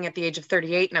started writing at the age of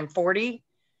 38 and I'm 40.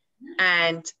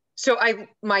 And so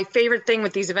my favorite thing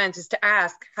with these events is to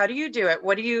ask, how do you do it?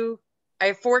 What do you, I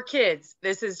have 4 kids.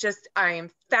 This is just, I am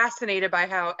fascinated by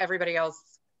how everybody else,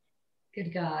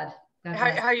 Good God. God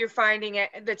bless. how you're finding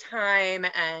it, the time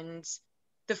and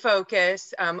the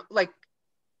focus. Like,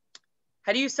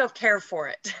 how do you self-care for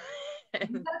it?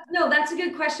 No, that's a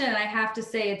good question. And I have to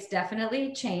say it's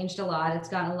definitely changed a lot. It's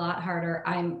gotten a lot harder.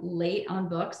 I'm late on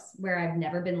books where I've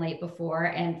never been late before.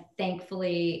 And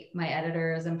thankfully, my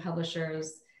editors and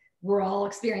publishers were all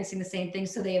experiencing the same thing.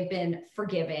 So they have been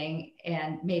forgiving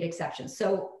and made exceptions.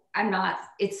 So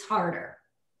it's harder.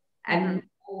 I'm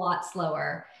a lot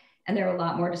slower and there are a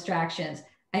lot more distractions.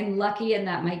 I'm lucky in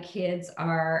that my kids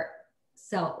are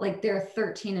they're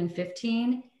 13 and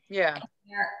 15. Yeah.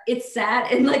 It's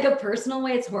sad in like a personal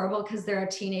way. It's horrible because they're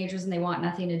teenagers and they want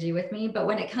nothing to do with me. But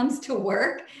when it comes to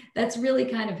work, that's really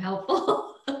kind of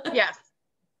helpful. Yes.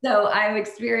 So I'm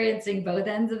experiencing both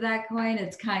ends of that coin.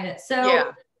 It's kind of, so,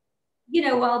 Yeah. you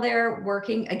know, while they're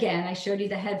working, again, I showed you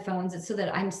the headphones. It's so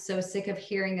that I'm so sick of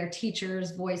hearing their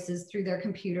teachers' voices through their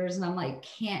computers. And I'm like,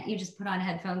 can't you just put on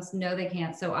headphones? No, they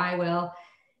can't. So I will.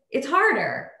 It's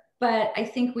harder, but I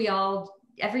think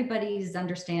everybody's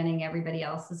understanding everybody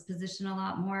else's position a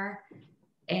lot more.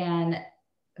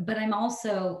 But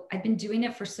I've been doing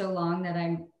it for so long that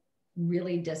I'm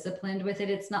really disciplined with it.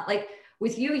 It's not like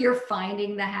with you, you're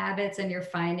finding the habits and you're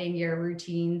finding your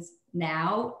routines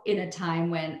now in a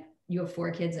time when you have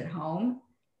 4 kids at home.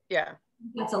 Yeah.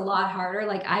 That's a lot harder.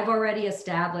 Like I've already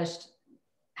established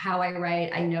how I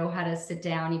write. I know how to sit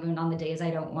down even on the days I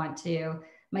don't want to.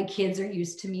 My kids are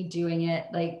used to me doing it.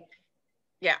 Like,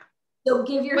 yeah. So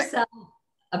give yourself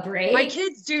a break. My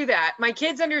kids do that. My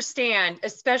kids understand,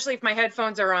 especially if my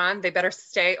headphones are on, they better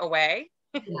stay away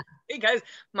because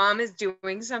mom is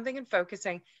doing something and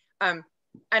focusing. And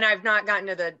I've not gotten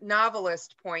to the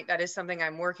novelist point. That is something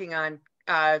I'm working on.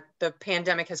 The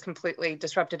pandemic has completely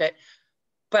disrupted it,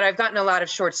 but I've gotten a lot of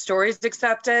short stories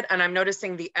accepted and I'm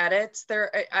noticing the edits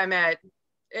there.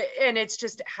 And it's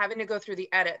just having to go through the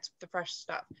edits, the fresh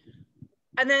stuff.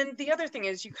 And then the other thing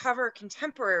is you cover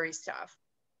contemporary stuff.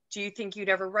 Do you think you'd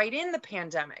ever write in the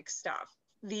pandemic stuff?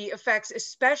 The effects,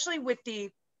 especially with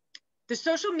the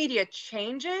social media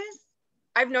changes,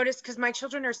 I've noticed because my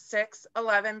children are 6,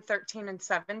 11, 13, and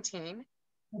 17.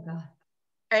 Oh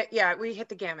God. Yeah, we hit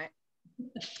the gamut.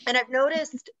 And I've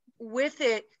noticed with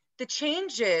it, the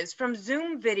changes from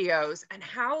Zoom videos and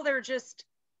how they're just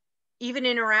even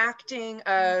interacting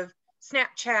of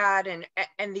Snapchat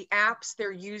and the apps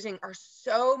they're using are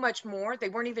so much more. They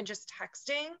weren't even just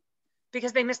texting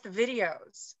because they missed the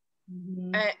videos.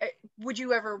 Mm-hmm. Would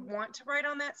you ever want to write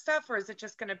on that stuff, or is it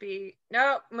just going to be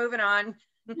nope, moving on?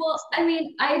 Well, I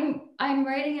mean, I'm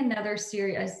writing another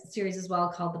series as well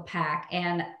called The Pack,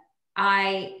 and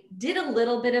I did a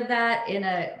little bit of that in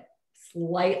a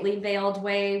slightly veiled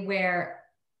way, where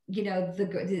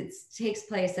it takes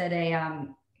place at a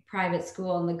private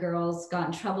school, and the girls got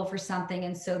in trouble for something,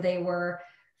 and so they were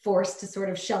forced to sort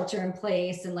of shelter in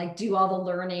place and like do all the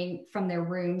learning from their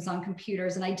rooms on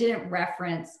computers. And I didn't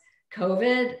reference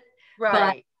COVID,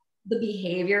 right? But the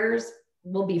behaviors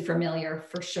will be familiar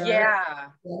for sure. Yeah,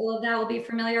 all of that will be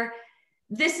familiar.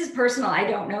 This is personal. I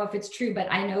don't know if it's true,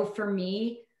 but I know for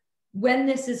me, when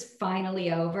this is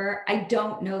finally over, I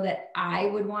don't know that I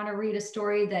would want to read a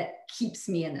story that keeps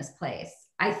me in this place.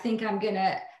 I think I'm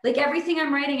gonna, like everything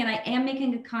I'm writing, and I am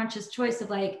making a conscious choice of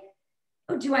like,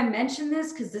 oh, do I mention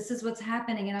this? Because this is what's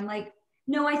happening. And I'm like,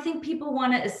 no, I think people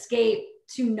want to escape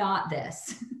to not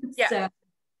this. Yeah. So.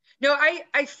 No,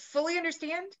 I fully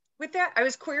understand with that. I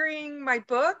was querying my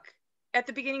book at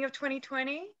the beginning of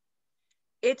 2020.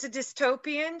 It's a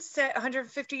dystopian set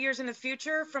 150 years in the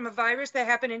future from a virus that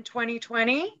happened in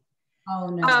 2020. Oh,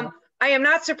 no. I am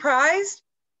not surprised.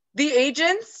 The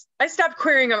agents, I stopped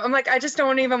querying them. I'm like, I just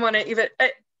don't even want to even,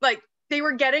 like, they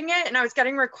were getting it, and I was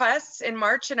getting requests in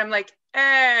March, and I'm like,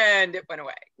 and it went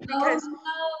away. Because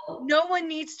no one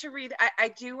needs to read. I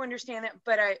do understand that,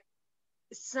 but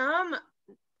some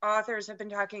authors have been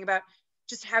talking about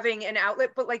just having an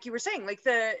outlet, but like you were saying, like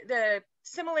the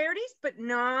similarities, but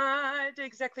not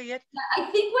exactly it. I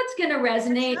think what's going to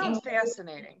resonate and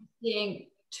fascinating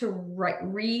to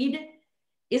read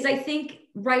is, I think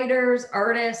writers,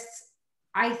 artists,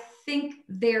 I think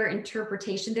their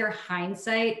interpretation, their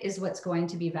hindsight is what's going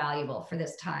to be valuable for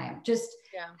this time. Just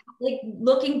like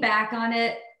looking back on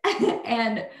it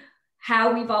and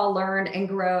how we've all learned and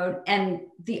grown, and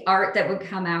the art that would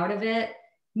come out of it,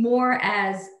 more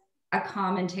as a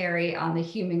commentary on the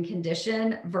human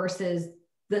condition versus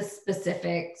the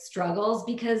specific struggles,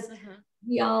 because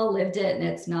we all lived it and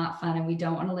it's not fun and we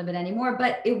don't want to live it anymore.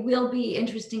 But it will be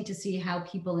interesting to see how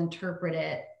people interpret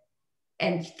it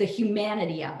and the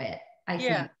humanity of it, I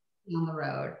think, on the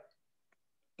road.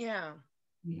 Yeah.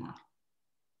 Yeah.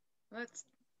 That's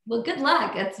Well, good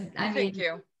luck. thank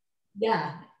you.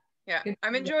 Yeah. Yeah, Good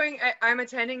I'm for you. enjoying, I'm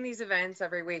attending these events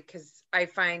every week because I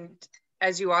find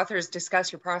as you authors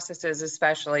discuss your processes,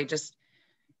 especially just,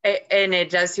 and it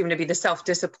does seem to be the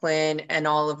self-discipline and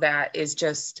all of that is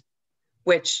just,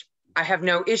 which I have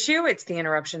no issue. It's the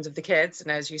interruptions of the kids.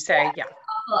 And as you say, yeah.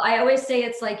 Well, I always say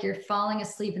it's like you're falling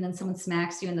asleep and then someone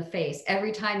smacks you in the face.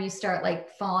 Every time you start like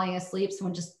falling asleep,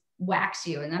 someone just whacks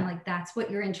you. And I'm like, that's what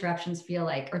your interruptions feel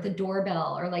like, or the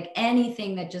doorbell, or like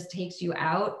anything that just takes you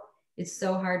out. It's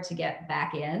so hard to get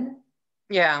back in.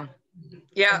 Yeah.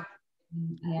 Yeah.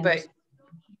 But,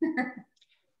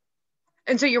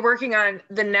 and so you're working on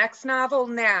the next novel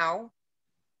now.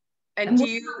 And do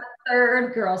you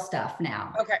third girl stuff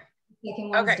now? Okay.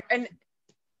 Okay. And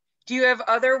do you have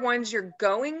other ones you're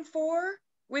going for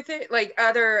with it? Like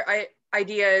other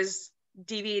ideas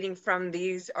deviating from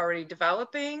these already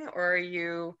developing, or are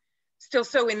you still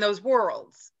so in those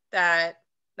worlds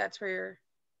that's where you're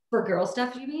for girl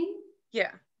stuff, you mean?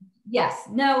 Yeah. Yes.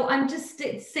 No, I'm just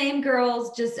same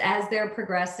girls, just as they're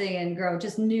progressing and grow,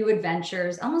 just new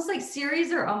adventures. Almost like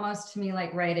series are almost to me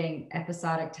like writing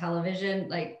episodic television.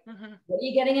 Like, what are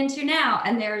you getting into now?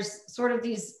 And there's sort of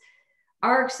these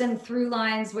arcs and through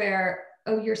lines where,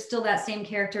 oh, you're still that same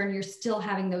character and you're still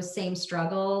having those same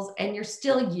struggles and you're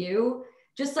still you.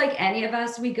 Just like any of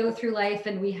us, we go through life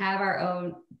and we have our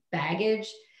own baggage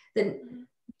that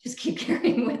just keep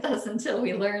carrying with us until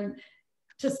we learn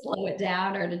to slow it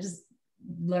down or to just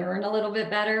learn a little bit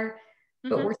better.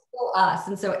 But we're still us.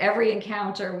 And so every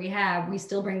encounter we have, we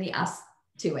still bring the us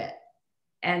to it.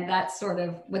 And that's sort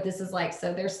of what this is like.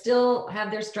 So they still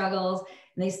have their struggles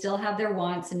and they still have their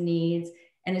wants and needs.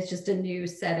 And it's just a new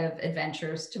set of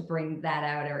adventures to bring that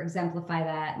out or exemplify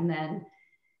that. And then,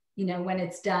 you know, when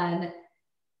it's done,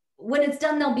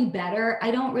 they'll be better.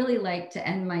 I don't really like to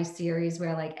end my series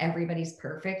where like everybody's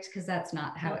perfect, because that's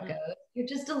not how it goes. You're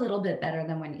just a little bit better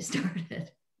than when you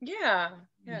started. Yeah.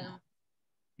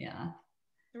 Yeah.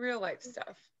 The real life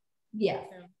stuff. Yeah.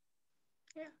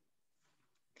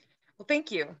 Well,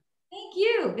 thank you. Thank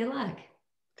you. Good luck.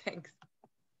 Thanks.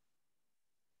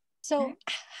 So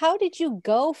how did you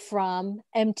go from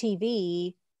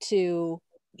MTV to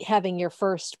having your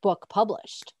first book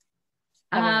published?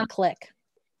 Having a click?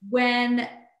 When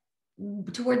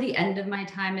toward the end of my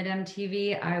time at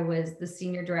MTV, I was the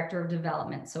senior director of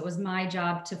development. So it was my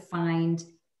job to find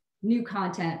new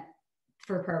content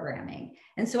for programming.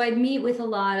 And so I'd meet with a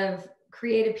lot of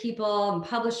creative people and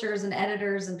publishers and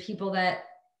editors and people that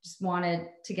just wanted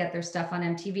to get their stuff on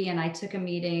MTV. And I took a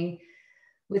meeting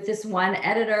with this one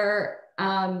editor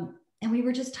and we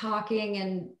were just talking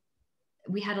and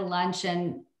we had a lunch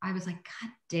and I was like,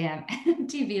 God damn,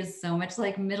 MTV is so much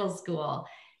like middle school.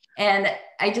 And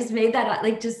I just made that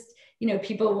like, just, you know,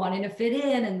 people wanting to fit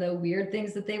in and the weird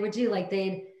things that they would do. Like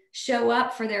they'd show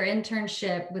up for their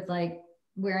internship with like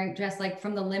wearing dress like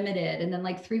from the Limited. And then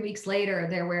like 3 weeks later,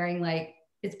 they're wearing like,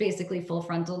 it's basically full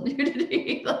frontal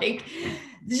nudity. Like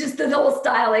just the whole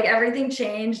style, like everything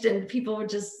changed and people would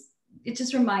just, it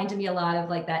just reminded me a lot of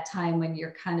like that time when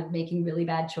you're kind of making really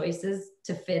bad choices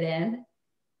to fit in.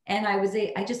 And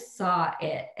I just saw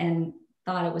it and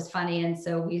thought it was funny. And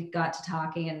so we got to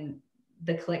talking and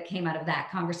the click came out of that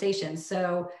conversation.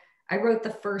 So I wrote the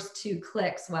first 2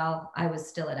 clicks while I was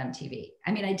still at MTV.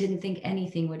 I mean, I didn't think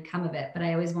anything would come of it, but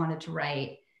I always wanted to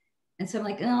write. And so I'm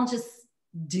like, oh, I'll just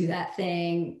do that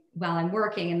thing while I'm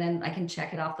working and then I can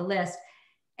check it off the list.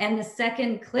 And the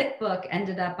second click book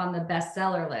ended up on the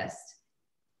bestseller list.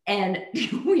 And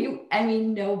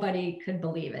nobody could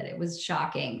believe it. It was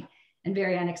shocking and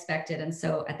very unexpected. And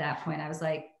so at that point I was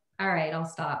like, all right, I'll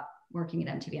stop working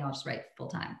at MTV and I'll just write full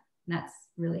time. And that's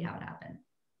really how it happened.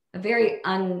 A very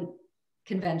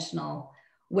unconventional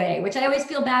way, which I always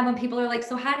feel bad when people are like,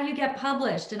 so how do you get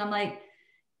published? And I'm like,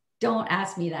 don't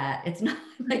ask me that. It's not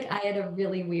like I had a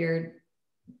really weird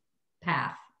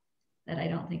path that I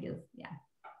don't think is,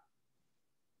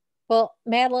 Well,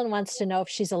 Madeline wants to know if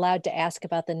she's allowed to ask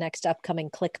about the next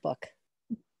upcoming click book.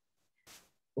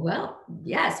 Well,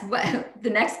 yes. What,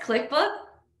 the next click book?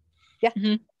 Yeah.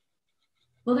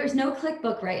 Well, there's no click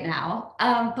book right now.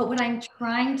 But what I'm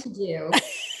trying to do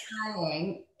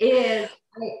is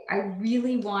I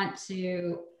really want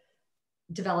to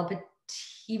develop a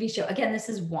TV show. Again, this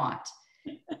is want.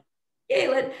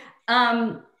 Caitlin,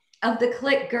 of the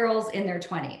click girls in their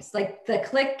 20s, like the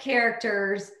click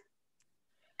characters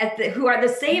who are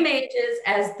the same ages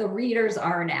as the readers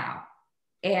are now.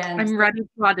 And I'm ready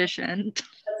to audition.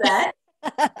 That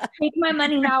Take my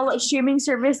money now. What streaming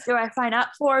service do I sign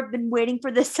up for? I've been waiting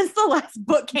for this since the last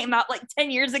book came out like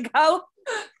 10 years ago.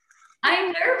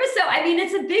 I'm nervous. So, I mean,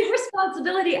 it's a big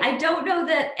responsibility. I don't know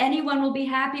that anyone will be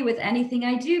happy with anything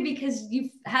I do because you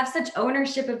have such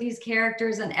ownership of these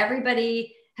characters and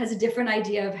everybody has a different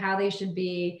idea of how they should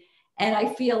be. And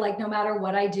I feel like no matter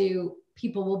what I do,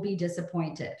 people will be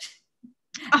disappointed.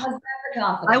 Oh,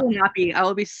 I will not be. I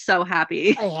will be so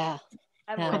happy. Oh, yeah.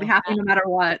 I'll be happy no matter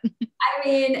what. I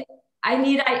mean,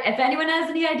 if anyone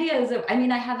has any ideas, I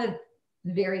mean, I have a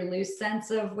very loose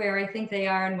sense of where I think they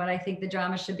are and what I think the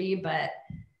drama should be, but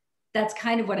that's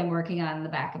kind of what I'm working on in the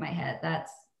back of my head.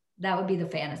 That would be the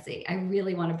fantasy. I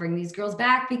really want to bring these girls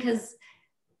back because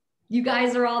you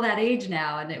guys are all that age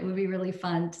now, and it would be really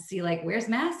fun to see, like, where's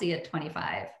Massey at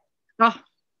 25? Oh,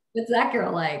 what's that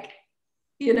girl like?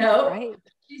 You know, right?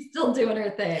 She's still doing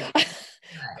her thing.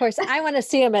 Of course, I want to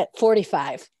see him at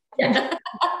 45. Yeah,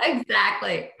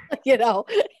 exactly. You know,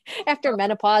 after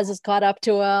menopause is caught up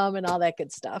to him and all that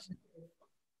good stuff.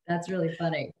 That's really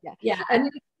funny. Yeah. Yeah. I'm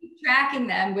going to keep tracking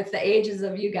them with the ages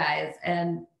of you guys.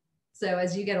 And so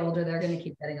as you get older, they're going to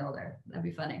keep getting older. That'd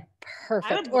be funny.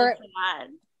 Perfect. I would live for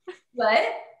that.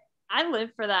 What? I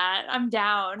live for that. I'm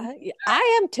down.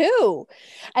 I am too.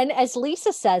 And as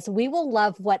Lisa says, we will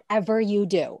love whatever you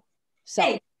do. So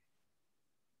hey.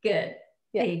 Good.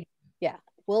 Yeah. Hey. Yeah.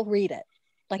 We'll read it.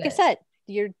 Like Good. I said,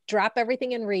 you drop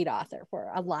everything and read author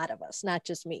for a lot of us, not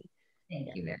just me. Thank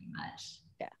you very much.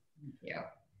 Yeah. Thank you.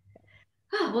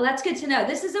 Oh, well, that's good to know.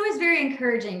 This is always very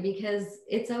encouraging because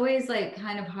it's always like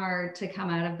kind of hard to come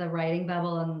out of the writing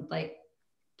bubble and like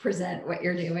present what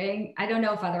you're doing. I don't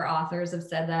know if other authors have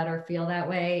said that or feel that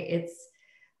way. It's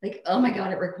like, oh my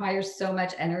God, it requires so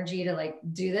much energy to like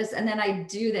do this. And then I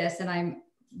do this and I'm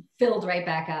filled right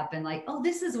back up and like, oh,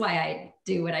 this is why I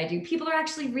do what I do. People are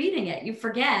actually reading it. You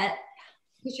forget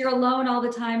because you're alone all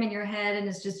the time in your head and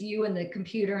it's just you and the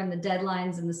computer and the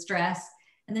deadlines and the stress.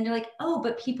 And then you're like, oh,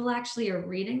 but people actually are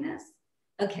reading this.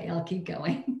 Okay, I'll keep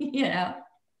going. You know,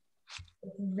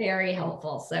 it's very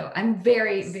helpful. So I'm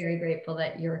very, very grateful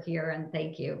that you're here and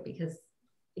thank you because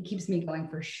it keeps me going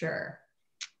for sure.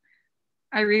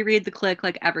 I reread The Click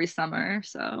like every summer.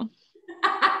 So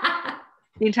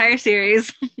the entire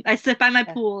series. I sit by my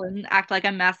pool and act like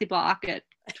I'm Massey Block at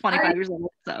 25 years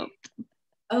old. So.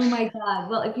 Oh my God.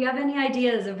 Well, if you have any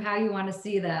ideas of how you want to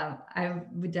see them, I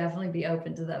would definitely be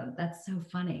open to them. That's so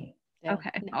funny. Yeah. Okay.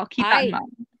 I'll keep that in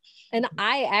mind. And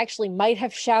I actually might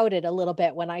have shouted a little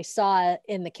bit when I saw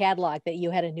in the catalog that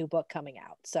you had a new book coming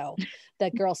out. So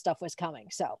that girl stuff was coming.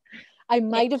 So I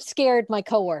might have scared my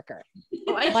coworker.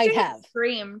 Oh, I might have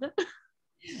screamed.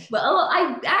 Well,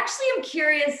 I actually am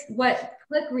curious what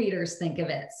Click readers think of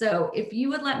it. So if you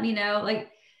would let me know,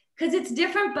 like, because it's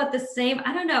different, but the same,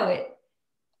 I don't know,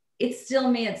 it's still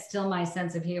me, it's still my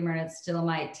sense of humor, and it's still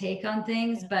my take on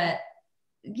things, but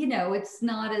you know, it's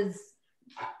not as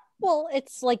well,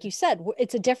 it's like you said,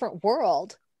 it's a different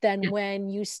world than when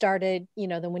you started, you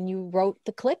know, than when you wrote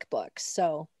the Click books.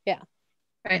 So yeah.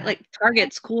 Right. Like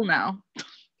Target's cool now.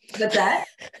 What's that?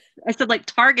 I said like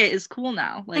Target is cool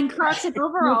now. Like, and classic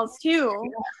overalls too.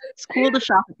 It's cool to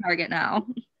shop at Target now.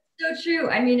 So true.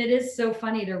 I mean, it is so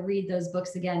funny to read those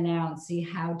books again now and see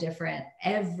how different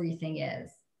everything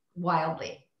is.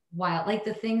 Wildly wild, like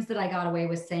the things that I got away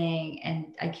with saying,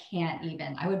 and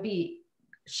I would be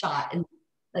shot in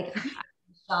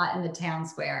the town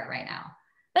square right now.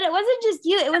 But it wasn't just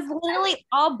you, it was literally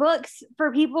all books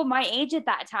for people my age at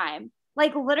that time.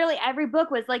 Like literally every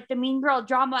book was like the mean girl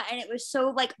drama, and it was so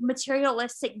like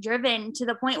materialistic driven to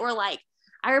the point where like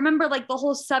I remember like the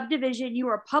whole subdivision you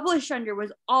were published under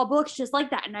was all books just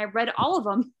like that, and I read all of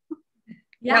them.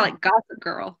 Yeah, like Gossip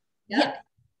Girl. Yeah.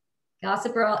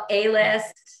 Gossip Girl,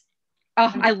 A-List.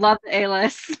 Oh, I love the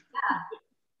A-List. Yeah,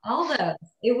 all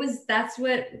those. That's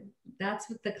what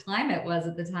the climate was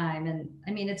at the time. And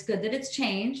I mean, it's good that it's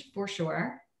changed for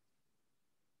sure.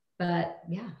 But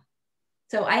yeah.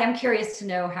 So I am curious to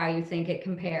know how you think it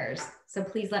compares. So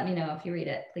please let me know if you read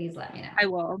it. Please let me know. I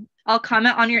will. I'll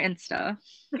comment on your Insta.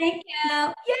 Thank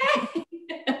you.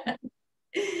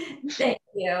 Yay. Thank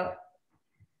you.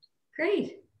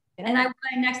 Great. And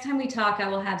next time we talk, I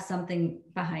will have something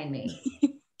behind me.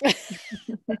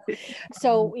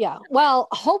 So yeah, well,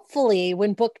 hopefully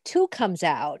when book 2 comes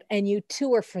out and you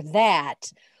tour for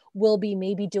that, we'll be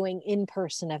maybe doing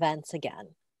in-person events again.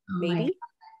 Oh maybe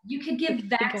you could give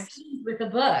vaccines with a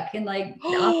book and like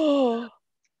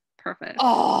perfect.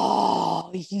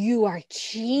 Oh, you are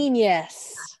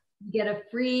genius. You get a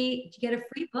free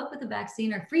book with a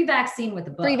vaccine, or free vaccine with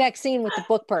a book. Free vaccine with the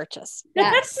book purchase.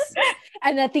 Yes.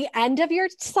 And at the end of your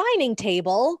signing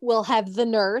table, we'll have the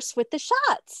nurse with the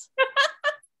shots.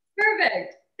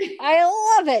 Perfect. I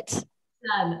love it.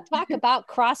 Done. Talk about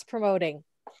cross promoting.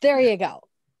 There you go.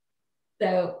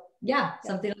 So yeah,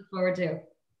 something to look forward to.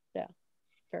 Yeah,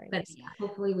 very But nice. yeah,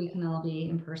 hopefully we can all be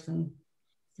in person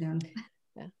soon.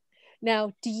 Yeah.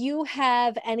 Now, do you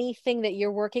have anything that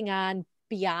you're working on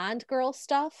beyond girl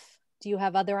stuff? Do you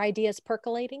have other ideas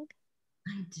percolating?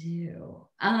 I do.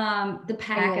 The Are you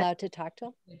pack, allowed to talk to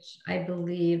them? which I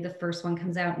believe the first one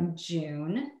comes out in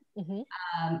June.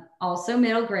 Mm-hmm. Also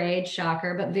middle grade,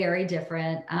 shocker, but very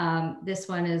different. This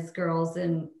one is girls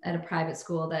at a private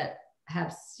school that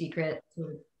have secret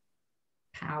sort of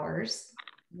powers.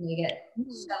 They get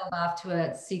shuttled off to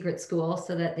a secret school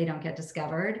so that they don't get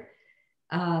discovered.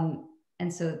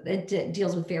 And so it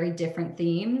deals with very different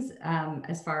themes,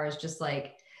 as far as just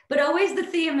like, but always the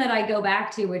theme that I go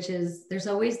back to, which is there's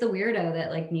always the weirdo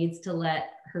that like needs to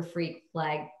let her freak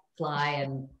flag fly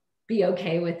and be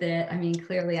okay with it. I mean,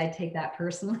 clearly I take that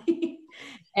personally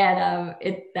and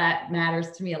that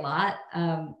matters to me a lot.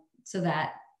 So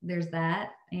that there's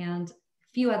that and a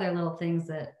few other little things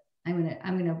that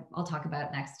I'll talk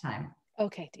about next time.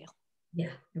 Okay, deal.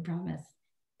 Yeah, I promise.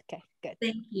 Okay, good.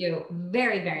 Thank you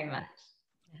very, very much.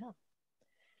 Yeah.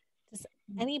 Does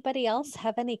anybody else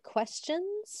have any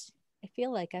questions? I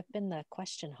feel like I've been the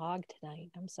question hog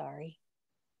tonight. I'm sorry.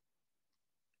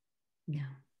 No.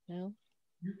 No?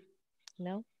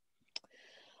 No?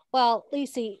 Well,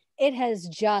 Lisi, it has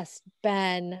just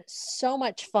been so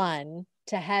much fun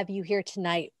to have you here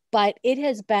tonight, but it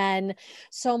has been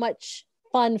so much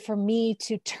fun for me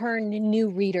to turn new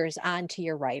readers onto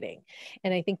your writing.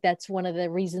 And I think that's one of the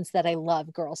reasons that I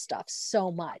love girl stuff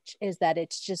so much, is that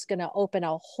it's just going to open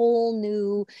a whole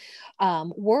new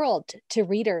world to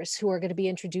readers who are going to be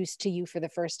introduced to you for the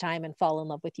first time and fall in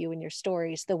love with you and your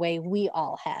stories the way we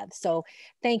all have. So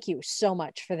thank you so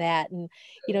much for that. And,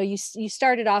 you know, you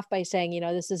started off by saying, you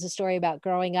know, this is a story about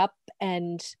growing up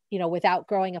and, you know, without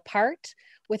growing apart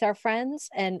with our friends.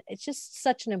 And it's just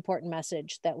such an important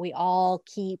message that we all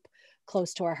keep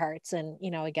close to our hearts. And, you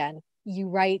know, again, you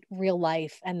write real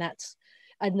life. And that's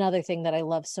another thing that I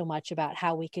love so much about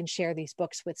how we can share these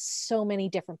books with so many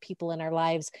different people in our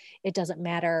lives. It doesn't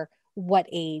matter what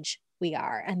age we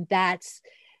are. And that's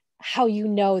how you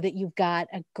know that you've got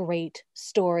a great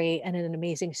story and an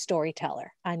amazing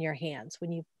storyteller on your hands,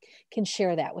 when you can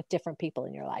share that with different people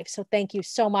in your life. So thank you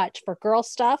so much for girl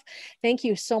stuff. Thank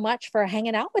you so much for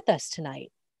hanging out with us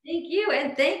tonight. Thank you.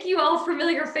 And thank you all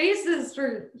familiar faces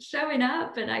for showing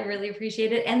up. And I really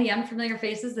appreciate it. And the unfamiliar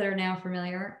faces that are now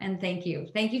familiar. And thank you.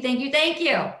 Thank you. Thank you. Thank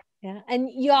you. Yeah. And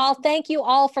you all, thank you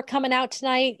all for coming out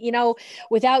tonight. You know,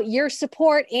 without your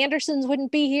support, Andersons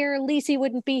wouldn't be here, Lisi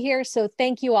wouldn't be here. So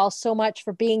thank you all so much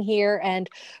for being here and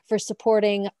for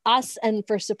supporting us and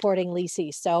for supporting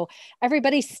Lisi. So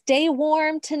everybody stay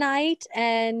warm tonight.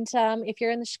 And if you're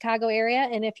in the Chicago area,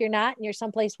 and if you're not and you're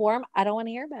someplace warm, I don't want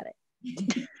to hear about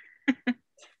it.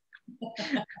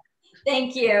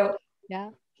 Thank you. Yeah.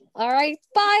 All right.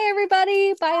 Bye,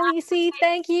 everybody. Bye, Lisi.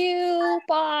 Thank you.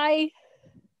 Bye.